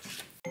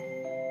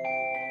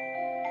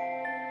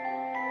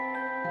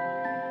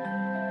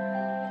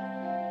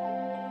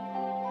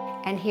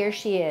 And here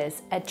she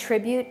is, a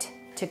tribute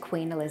to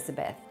Queen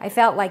Elizabeth. I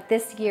felt like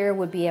this year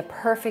would be a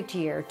perfect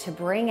year to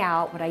bring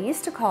out what I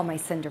used to call my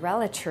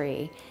Cinderella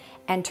tree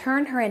and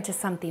turn her into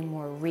something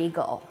more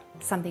regal,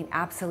 something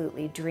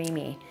absolutely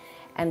dreamy.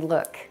 And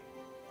look,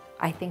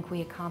 I think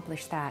we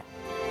accomplished that.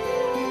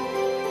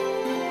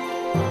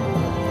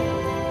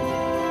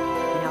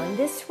 Now in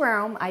this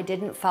room, I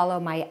didn't follow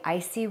my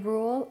icy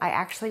rule. I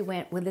actually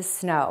went with the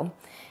snow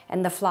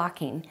and the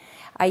flocking.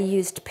 I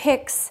used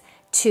picks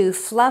to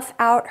fluff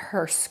out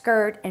her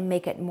skirt and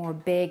make it more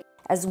big,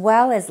 as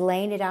well as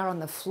laying it out on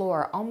the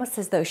floor, almost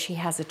as though she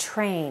has a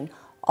train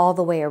all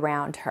the way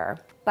around her.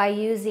 By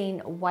using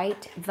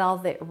white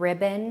velvet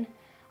ribbon,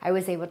 I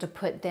was able to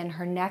put then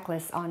her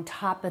necklace on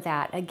top of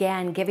that,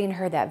 again, giving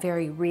her that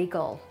very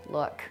regal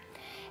look.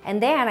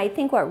 And then I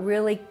think what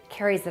really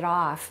carries it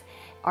off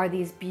are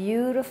these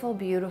beautiful,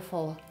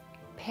 beautiful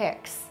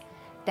picks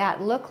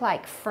that look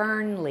like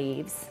fern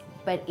leaves,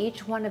 but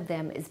each one of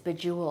them is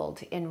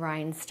bejeweled in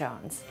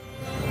rhinestones.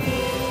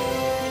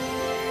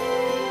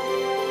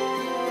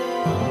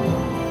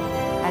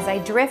 As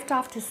I drift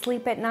off to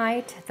sleep at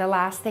night, the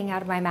last thing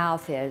out of my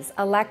mouth is,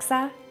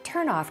 Alexa,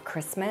 turn off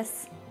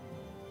Christmas.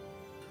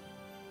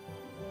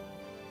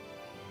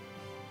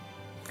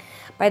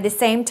 By the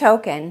same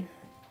token,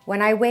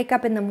 when I wake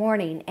up in the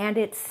morning and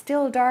it's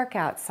still dark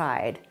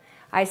outside,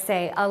 I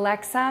say,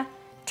 Alexa,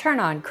 turn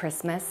on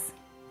Christmas.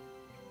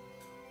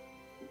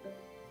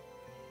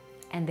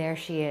 And there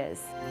she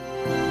is.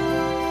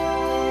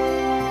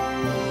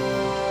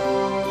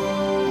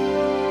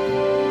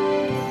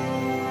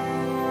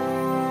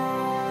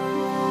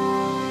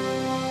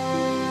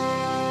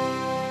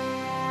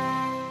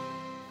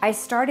 I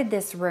started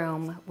this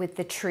room with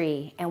the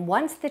tree, and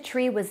once the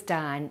tree was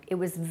done, it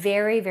was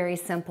very, very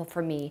simple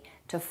for me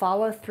to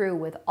follow through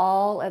with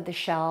all of the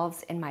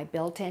shelves in my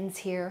built-ins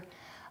here,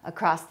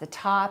 across the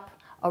top,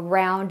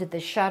 around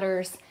the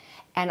shutters,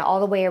 and all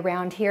the way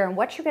around here. And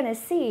what you're gonna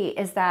see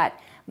is that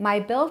my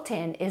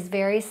built-in is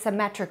very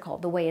symmetrical,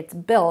 the way it's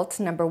built,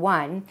 number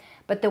one,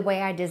 but the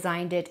way I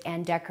designed it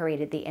and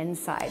decorated the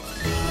inside.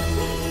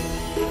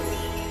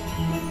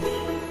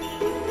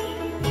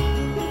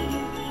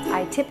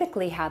 I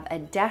typically have a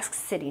desk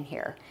sitting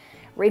here.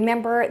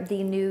 Remember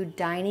the new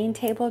dining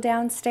table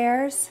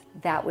downstairs?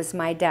 That was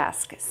my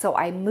desk. So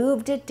I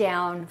moved it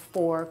down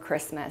for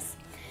Christmas.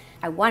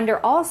 I wonder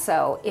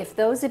also if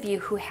those of you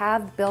who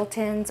have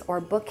built-ins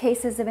or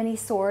bookcases of any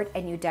sort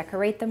and you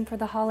decorate them for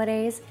the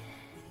holidays,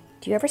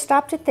 do you ever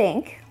stop to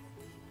think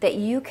that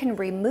you can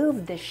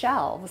remove the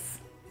shelves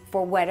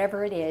for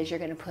whatever it is you're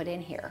going to put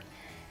in here?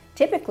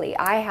 Typically,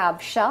 I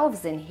have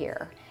shelves in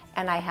here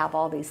and I have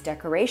all these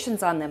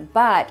decorations on them,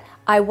 but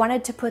I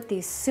wanted to put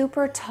these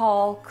super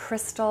tall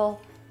crystal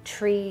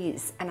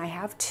trees, and I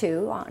have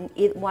two,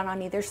 one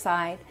on either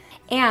side,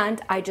 and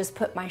I just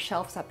put my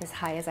shelves up as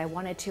high as I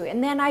wanted to.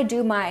 And then I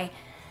do my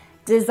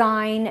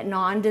design,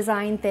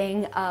 non-design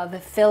thing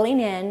of filling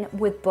in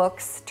with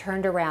books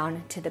turned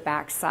around to the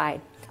back side.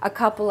 A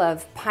couple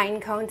of pine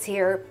cones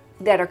here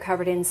that are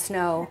covered in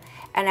snow,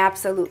 an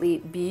absolutely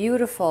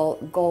beautiful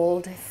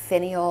gold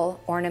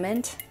finial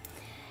ornament.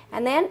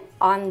 And then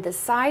on the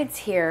sides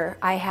here,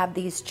 I have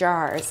these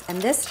jars,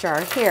 and this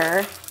jar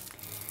here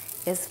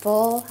is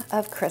full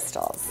of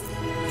crystals.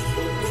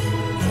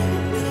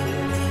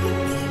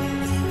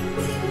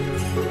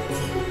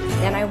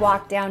 Then I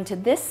walk down to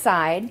this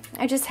side.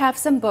 I just have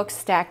some books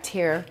stacked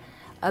here.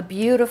 A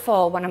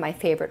beautiful, one of my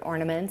favorite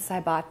ornaments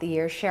I bought the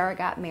year Shara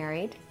got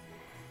married.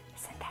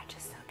 Isn't that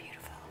just so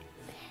beautiful?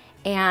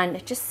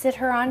 And just sit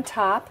her on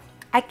top.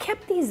 I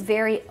kept these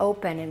very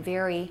open and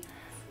very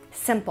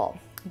simple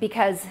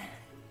because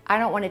I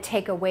don't want to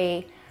take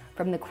away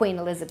from the Queen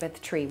Elizabeth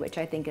tree, which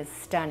I think is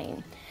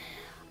stunning.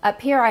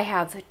 Up here I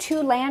have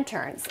 2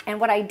 lanterns,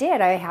 and what I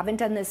did, I haven't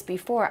done this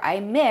before, I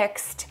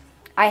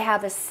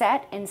have a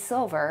set in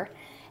silver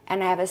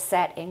and I have a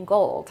set in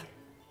gold.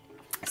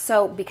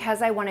 So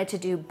because I wanted to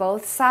do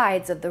both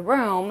sides of the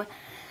room,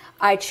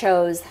 I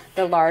chose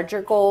the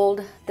larger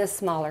gold, the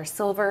smaller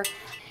silver,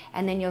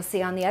 and then you'll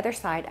see on the other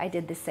side I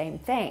did the same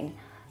thing.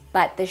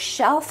 But the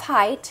shelf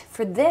height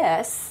for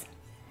this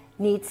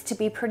needs to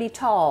be pretty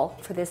tall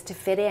for this to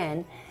fit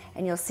in,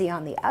 and you'll see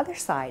on the other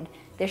side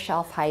the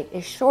shelf height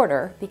is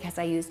shorter because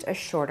I used a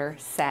shorter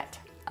set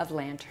of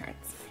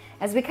lanterns.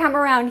 As we come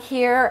around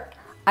here,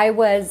 I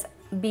was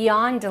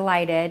beyond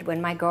delighted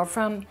when my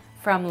girlfriend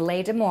from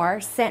Les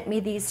Demours sent me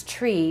these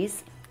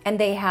trees, and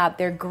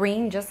they're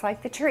green just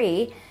like the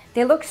tree.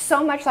 They look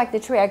so much like the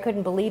tree, I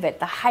couldn't believe it.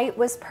 The height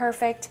was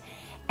perfect,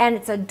 and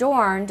it's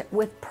adorned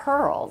with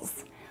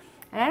pearls.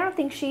 And I don't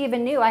think she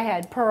even knew I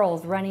had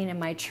pearls running in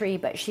my tree,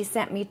 but she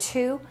sent me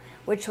 2,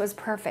 which was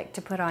perfect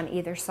to put on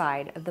either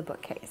side of the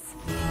bookcase.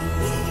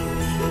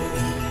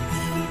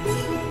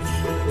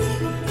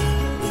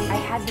 I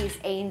had these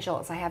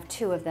angels. I have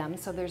 2 of them,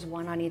 so there's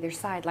 1 on either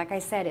side. Like I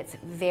said, it's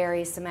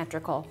very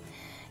symmetrical.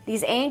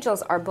 These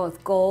angels are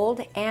both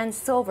gold and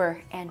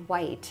silver and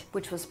white,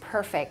 which was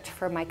perfect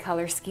for my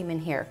color scheme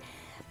in here.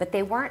 But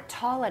they weren't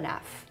tall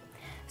enough.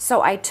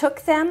 So I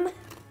took them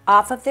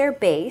off of their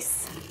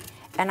base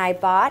and I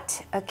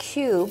bought a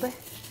cube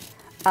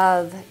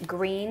of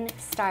green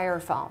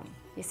styrofoam.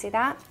 You see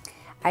that?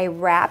 I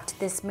wrapped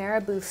this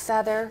marabou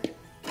feather.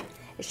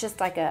 It's just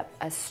like a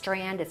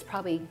strand. It's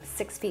probably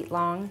 6 feet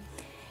long,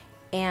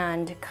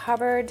 and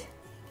covered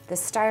the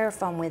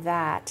styrofoam with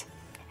that.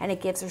 And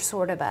it gives her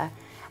sort of a,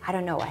 I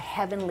don't know, a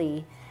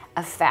heavenly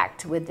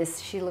effect with this.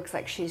 She looks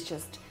like she's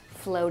just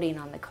floating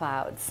on the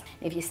clouds.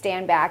 If you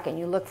stand back and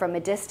you look from a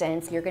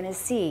distance, you're going to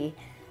see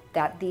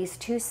that these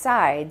 2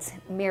 sides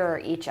mirror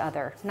each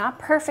other. Not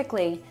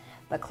perfectly,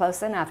 but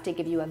close enough to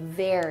give you a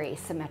very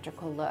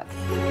symmetrical look.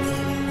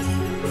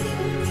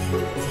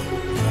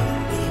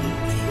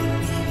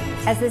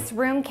 As this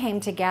room came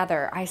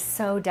together, I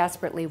so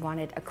desperately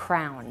wanted a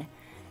crown.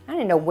 I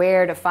didn't know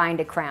where to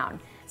find a crown.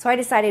 So I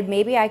decided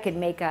maybe I could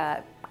make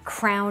a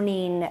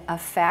crowning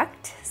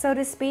effect, so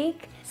to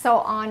speak. So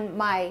on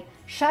my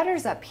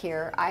shutters up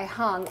here, I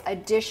hung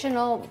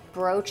additional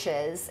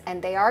brooches,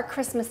 and they are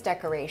Christmas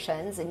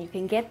decorations, and you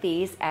can get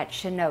these at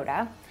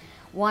Shinoda.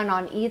 1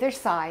 on either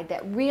side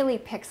that really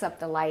picks up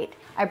the light.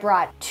 I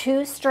brought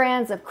 2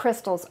 strands of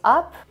crystals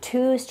up,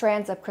 2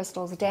 strands of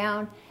crystals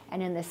down,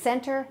 and in the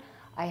center,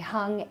 I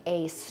hung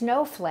a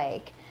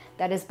snowflake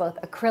that is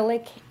both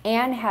acrylic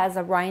and has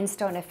a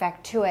rhinestone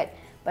effect to it.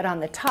 But on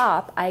the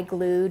top, I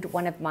glued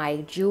one of my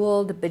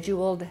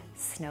bejeweled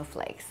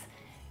snowflakes,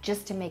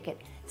 just to make it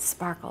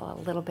sparkle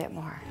a little bit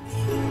more.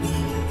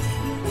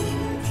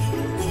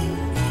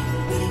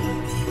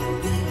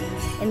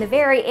 In the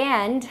very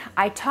end,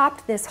 I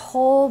topped this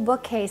whole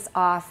bookcase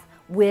off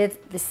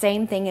with the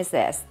same thing as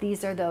this.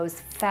 These are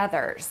those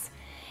feathers.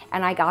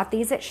 And I got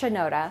these at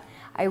Shinoda.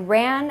 I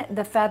ran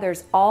the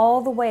feathers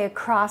all the way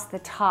across the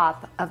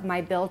top of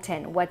my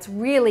built-in. What's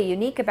really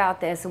unique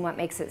about this and what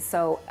makes it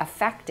so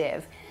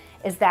effective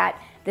is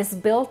that this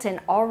built-in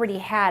already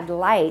had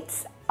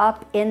lights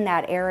up in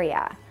that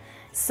area.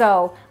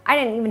 So I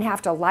didn't even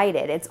have to light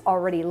it, it's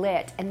already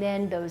lit. And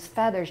then those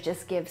feathers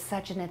just give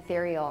such an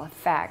ethereal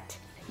effect.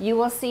 You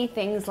will see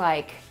things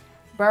like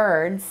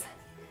birds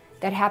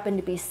that happen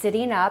to be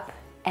sitting up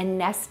and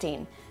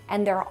nesting.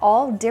 And they're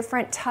all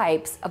different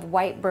types of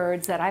white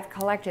birds that I've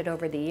collected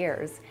over the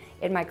years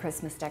in my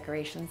Christmas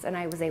decorations, and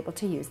I was able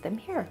to use them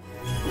here.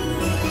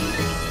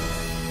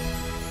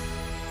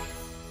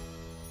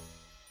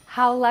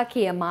 How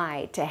lucky am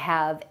I to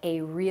have a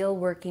real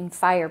working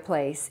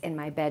fireplace in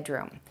my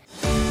bedroom?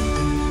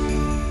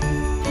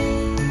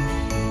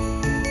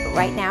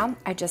 Right now,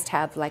 I just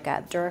have like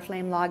a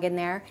Duraflame log in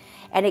there,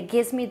 and it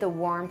gives me the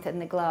warmth and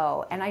the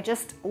glow. And I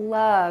just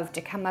love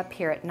to come up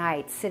here at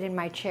night, sit in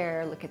my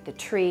chair, look at the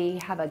tree,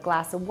 have a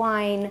glass of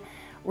wine,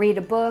 read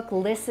a book,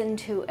 listen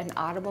to an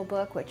audible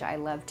book, which I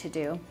love to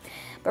do.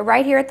 But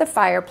right here at the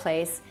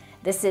fireplace,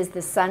 this is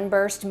the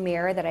sunburst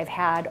mirror that I've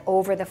had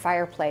over the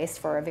fireplace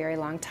for a very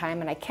long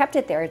time, and I kept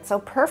it there. It's so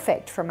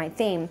perfect for my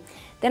theme.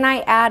 Then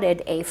I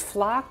added a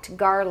flocked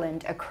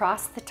garland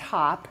across the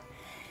top.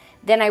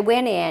 Then I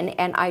went in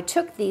and I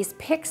took these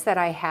picks that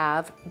I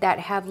have that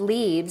have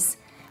leaves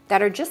that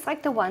are just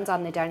like the ones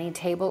on the dining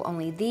table,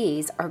 only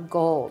these are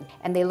gold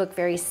and they look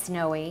very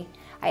snowy.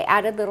 I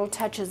added little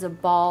touches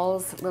of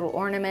balls, little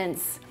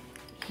ornaments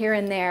here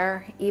and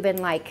there, even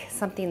like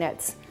something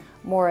that's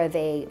more of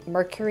a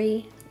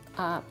mercury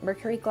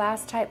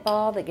glass type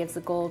ball that gives the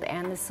gold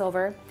and the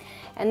silver.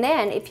 And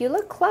then if you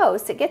look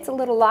close, it gets a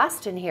little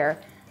lost in here,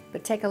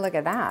 but take a look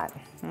at that.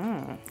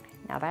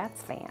 Now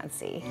that's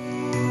fancy.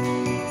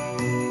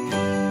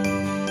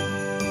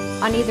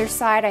 On either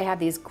side, I have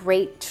these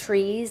great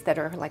trees that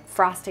are like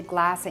frosted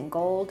glass and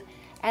gold.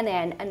 And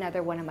then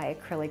another one of my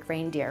acrylic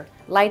reindeer.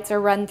 Lights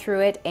are run through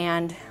it,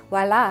 and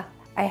voila,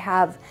 I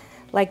have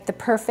like the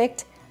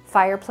perfect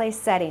fireplace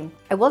setting.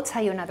 I will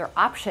tell you another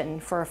option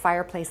for a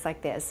fireplace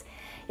like this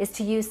is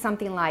to use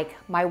something like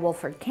my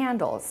Wolford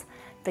candles,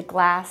 the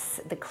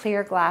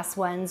clear glass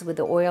ones with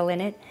the oil in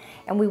it.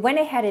 And we went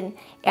ahead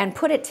and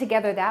put it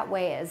together that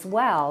way as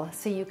well,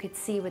 so you could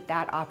see what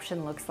that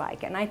option looks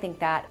like. And I think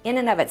that in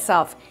and of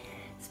itself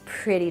is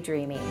pretty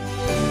dreamy.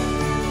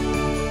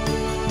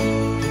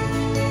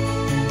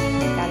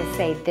 Gotta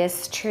say,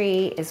 this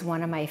tree is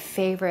one of my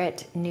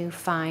favorite new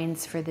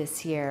finds for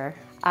this year.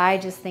 I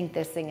just think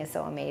this thing is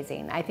so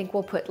amazing. I think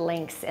we'll put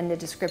links in the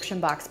description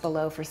box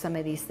below for some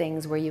of these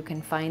things where you can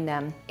find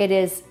them. It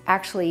is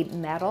actually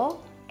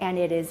metal, and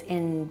it is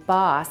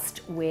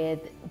embossed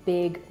with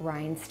big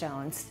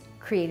rhinestones,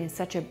 creating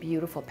such a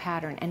beautiful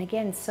pattern. And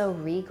again, so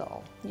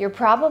regal. You're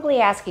probably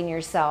asking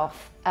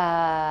yourself,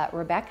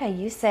 Rebecca,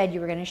 you said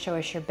you were gonna show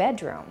us your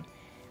bedroom.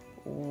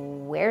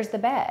 Where's the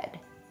bed?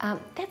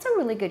 That's a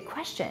really good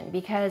question,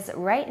 because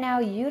right now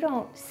you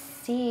don't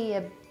see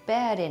a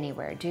bed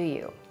anywhere, do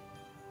you?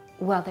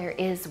 Well, there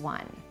is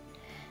one.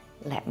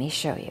 Let me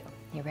show you.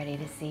 You ready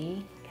to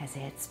see? Because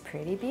it's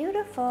pretty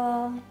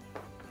beautiful.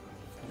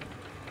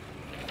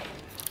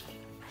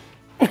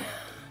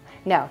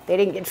 No, they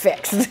didn't get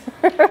fixed.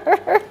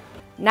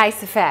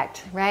 Nice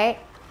effect, right?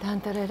 Dun,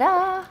 da, da,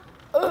 da.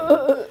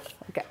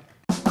 Okay.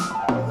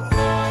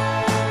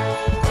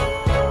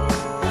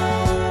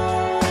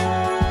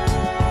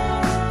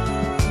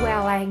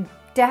 Well, I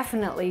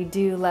definitely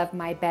do love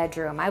my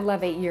bedroom. I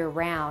love it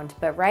year-round,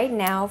 but right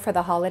now for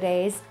the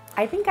holidays,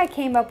 I think I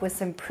came up with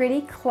some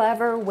pretty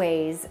clever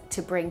ways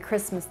to bring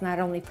Christmas not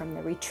only from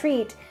the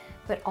retreat,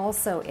 but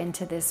also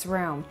into this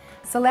room.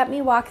 So let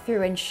me walk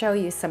through and show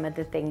you some of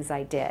the things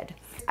I did.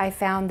 I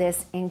found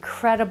this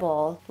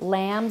incredible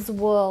lamb's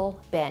wool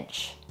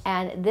bench,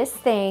 and this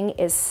thing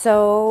is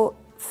so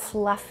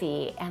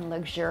fluffy and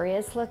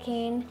luxurious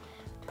looking,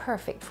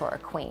 perfect for a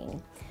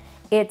queen.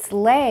 Its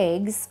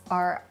legs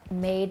are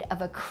made of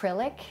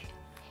acrylic,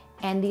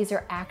 and these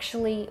are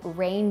actually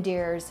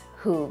reindeer's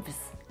hooves.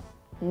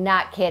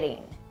 Not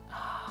kidding.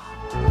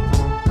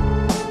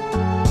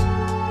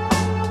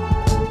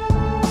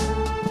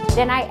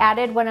 Then I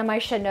added one of my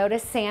Shinoda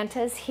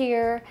Santas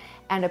here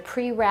and a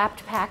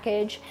pre-wrapped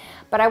package.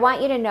 But I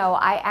want you to know,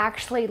 I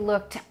actually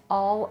looked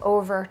all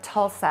over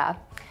Tulsa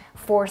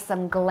for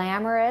some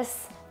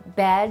glamorous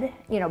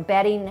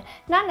bedding,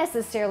 not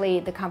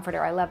necessarily the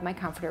comforter, I love my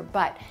comforter,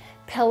 but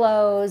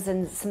pillows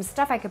and some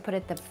stuff I could put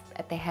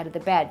at the head of the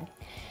bed.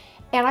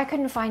 And I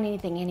couldn't find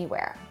anything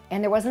anywhere.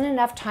 And there wasn't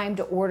enough time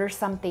to order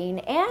something,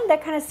 and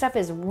that kind of stuff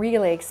is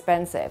really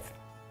expensive.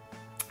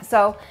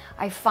 So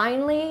I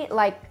finally,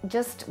 like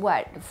just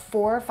what,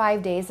 4 or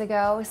 5 days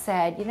ago,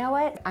 said, you know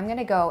what, I'm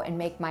gonna go and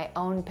make my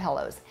own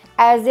pillows.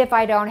 As if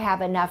I don't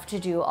have enough to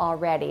do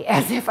already,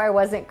 as if I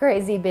wasn't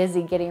crazy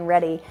busy getting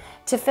ready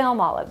to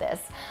film all of this.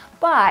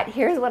 But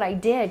here's what I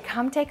did,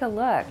 come take a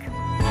look.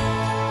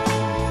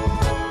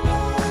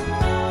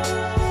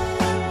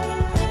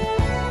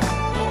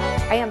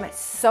 I am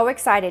so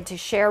excited to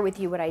share with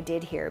you what I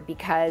did here,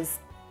 because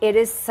it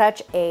is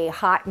such a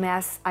hot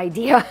mess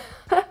idea,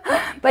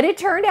 but it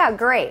turned out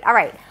great. All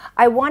right,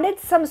 I wanted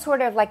some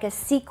sort of like a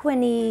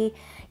sequiny,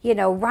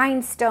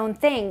 rhinestone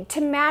thing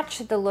to match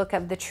the look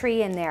of the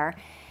tree in there.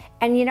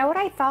 And you know what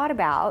I thought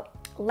about?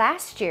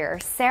 Last year,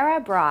 Sarah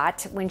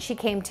brought, when she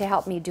came to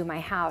help me do my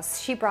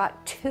house, she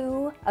brought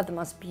 2 of the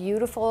most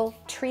beautiful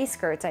tree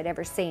skirts I'd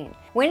ever seen.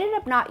 We ended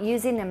up not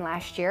using them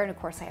last year, and of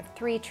course I have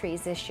 3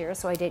 trees this year,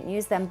 so I didn't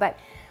use them, but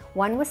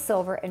one was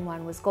silver and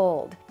one was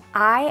gold.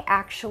 I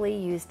actually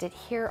used it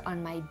here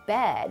on my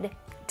bed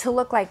to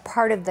look like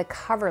part of the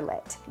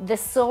coverlet. The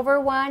silver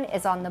one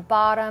is on the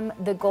bottom,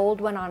 the gold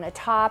one on the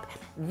top.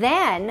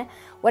 Then,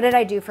 what did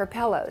I do for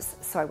pillows?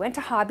 So I went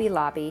to Hobby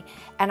Lobby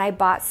and I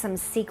bought some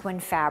sequin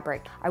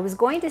fabric. I was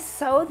going to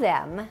sew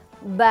them,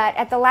 but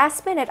at the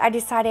last minute I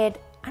decided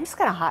I'm just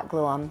gonna hot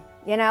glue them.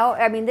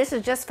 I mean, this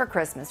is just for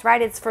Christmas,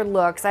 right? It's for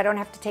looks. I don't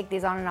have to take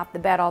these on and off the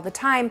bed all the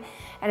time,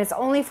 and it's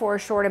only for a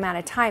short amount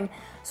of time.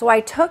 So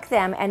I took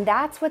them, and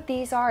that's what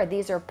these are.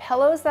 These are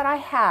pillows that I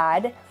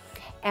had,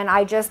 and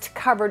I just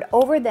covered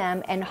over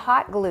them and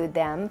hot glued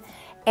them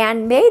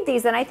and made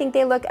these, and I think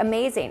they look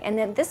amazing. And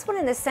then this one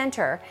in the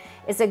center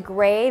is a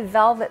gray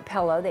velvet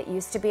pillow that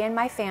used to be in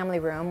my family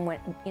room when,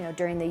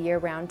 during the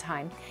year-round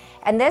time.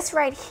 And this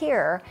right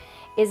here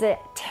is a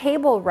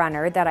table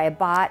runner that I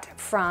bought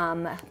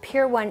from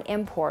Pier 1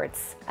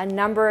 Imports a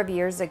number of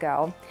years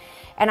ago.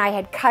 And I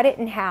had cut it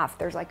in half.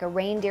 There's like a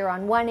reindeer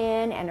on one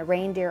end and a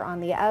reindeer on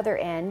the other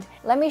end.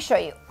 Let me show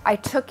you. I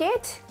took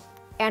it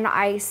and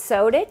I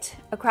sewed it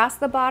across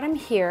the bottom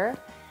here,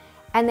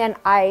 and then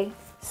I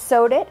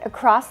sewed it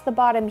across the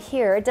bottom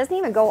here. It doesn't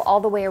even go all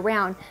the way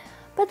around,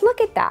 but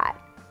look at that.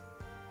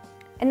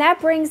 And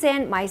that brings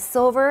in my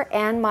silver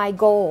and my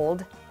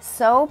gold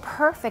so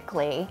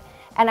perfectly,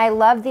 and I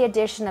love the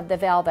addition of the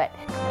velvet.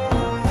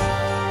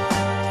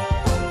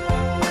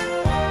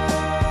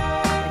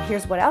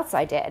 Here's what else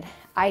I did.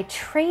 I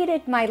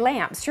traded my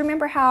lamps. Do you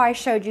remember how I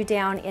showed you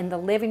down in the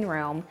living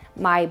room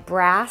my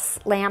brass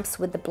lamps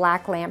with the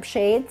black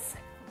lampshades?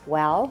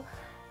 Well,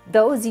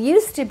 those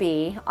used to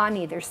be on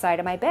either side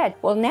of my bed.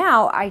 Well,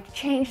 now I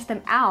changed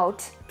them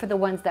out for the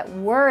ones that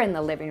were in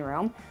the living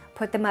room,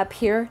 put them up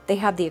here. They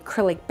have the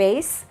acrylic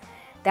base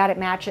that it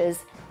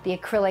matches the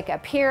acrylic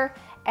up here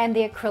and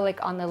the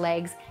acrylic on the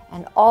legs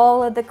and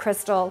all of the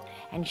crystal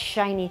and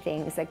shiny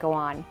things that go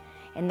on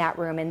in that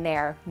room in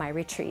there, my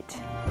retreat.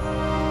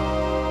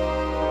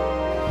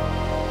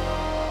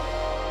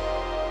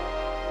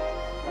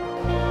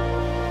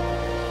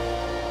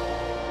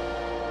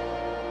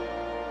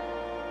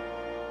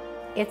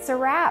 It's a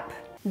wrap.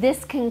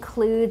 This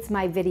concludes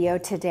my video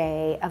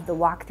today of the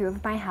walkthrough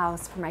of my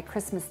house for my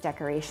Christmas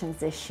decorations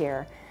this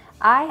year.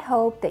 I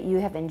hope that you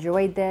have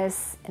enjoyed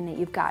this and that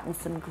you've gotten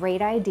some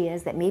great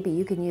ideas that maybe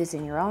you can use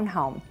in your own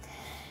home.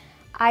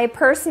 I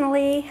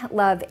personally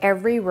love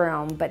every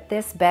room, but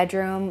this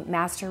bedroom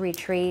master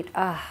retreat,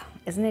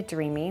 isn't it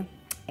dreamy?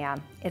 Yeah,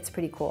 it's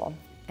pretty cool.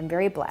 I'm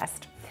very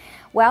blessed.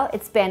 Well,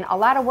 it's been a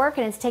lot of work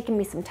and it's taken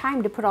me some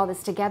time to put all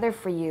this together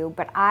for you,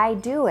 but I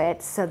do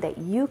it so that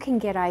you can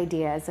get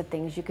ideas of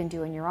things you can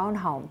do in your own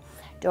home.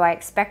 Do I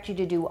expect you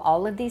to do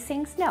all of these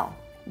things? No.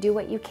 Do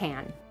what you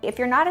can. If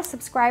you're not a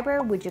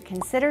subscriber, would you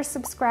consider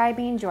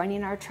subscribing,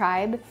 joining our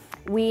tribe?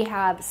 We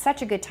have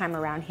such a good time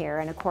around here,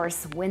 and of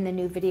course, when the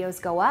new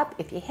videos go up,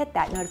 if you hit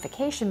that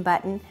notification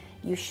button,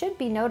 you should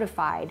be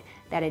notified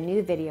that a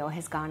new video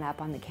has gone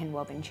up on the Ken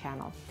Woven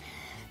channel.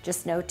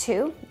 Just know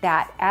too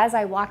that as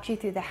I walked you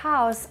through the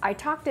house, I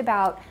talked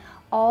about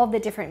all the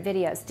different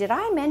videos. Did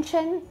I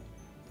mention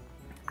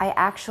I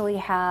actually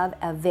have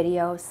a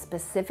video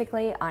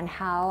specifically on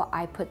how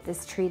I put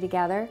this tree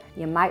together?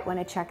 You might want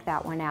to check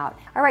that one out.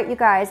 All right, you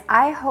guys,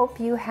 I hope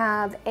you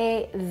have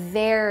a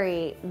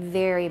very,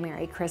 very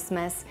Merry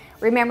Christmas.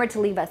 Remember to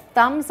leave a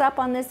thumbs up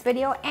on this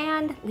video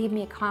and leave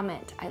me a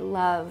comment. I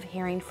love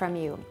hearing from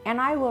you,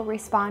 and I will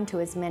respond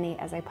to as many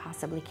as I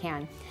possibly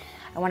can.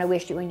 I want to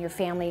wish you and your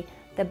family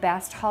the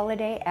best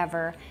holiday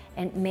ever,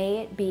 and may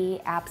it be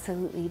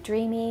absolutely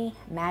dreamy,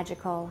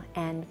 magical,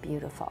 and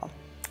beautiful.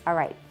 All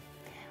right.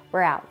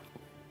 We're out.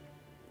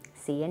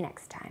 See you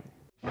next time.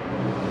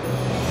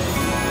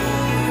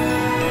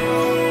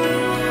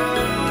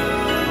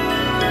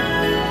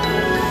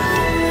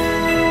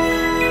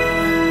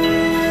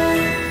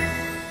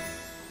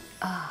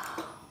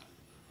 Oh,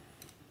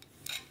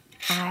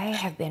 I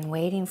have been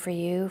waiting for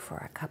you for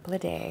a couple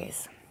of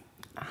days.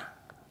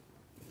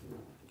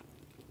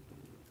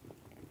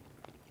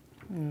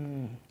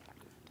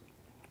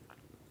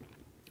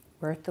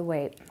 Worth the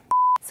wait.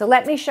 So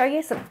let me show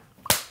you some.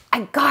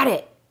 I got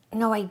it.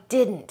 No, I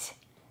didn't.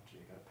 You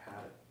gotta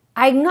pat it.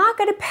 I'm not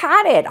gonna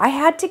pat it. I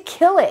had to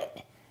kill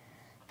it.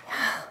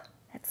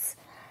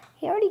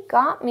 He already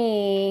got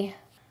me.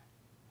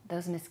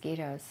 Those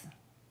mosquitoes.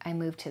 I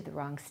moved to the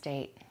wrong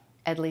state,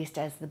 at least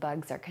as the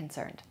bugs are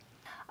concerned.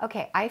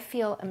 Okay, I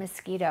feel a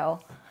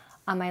mosquito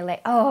on my leg.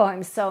 Oh,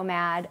 I'm so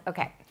mad.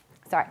 Okay,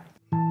 sorry.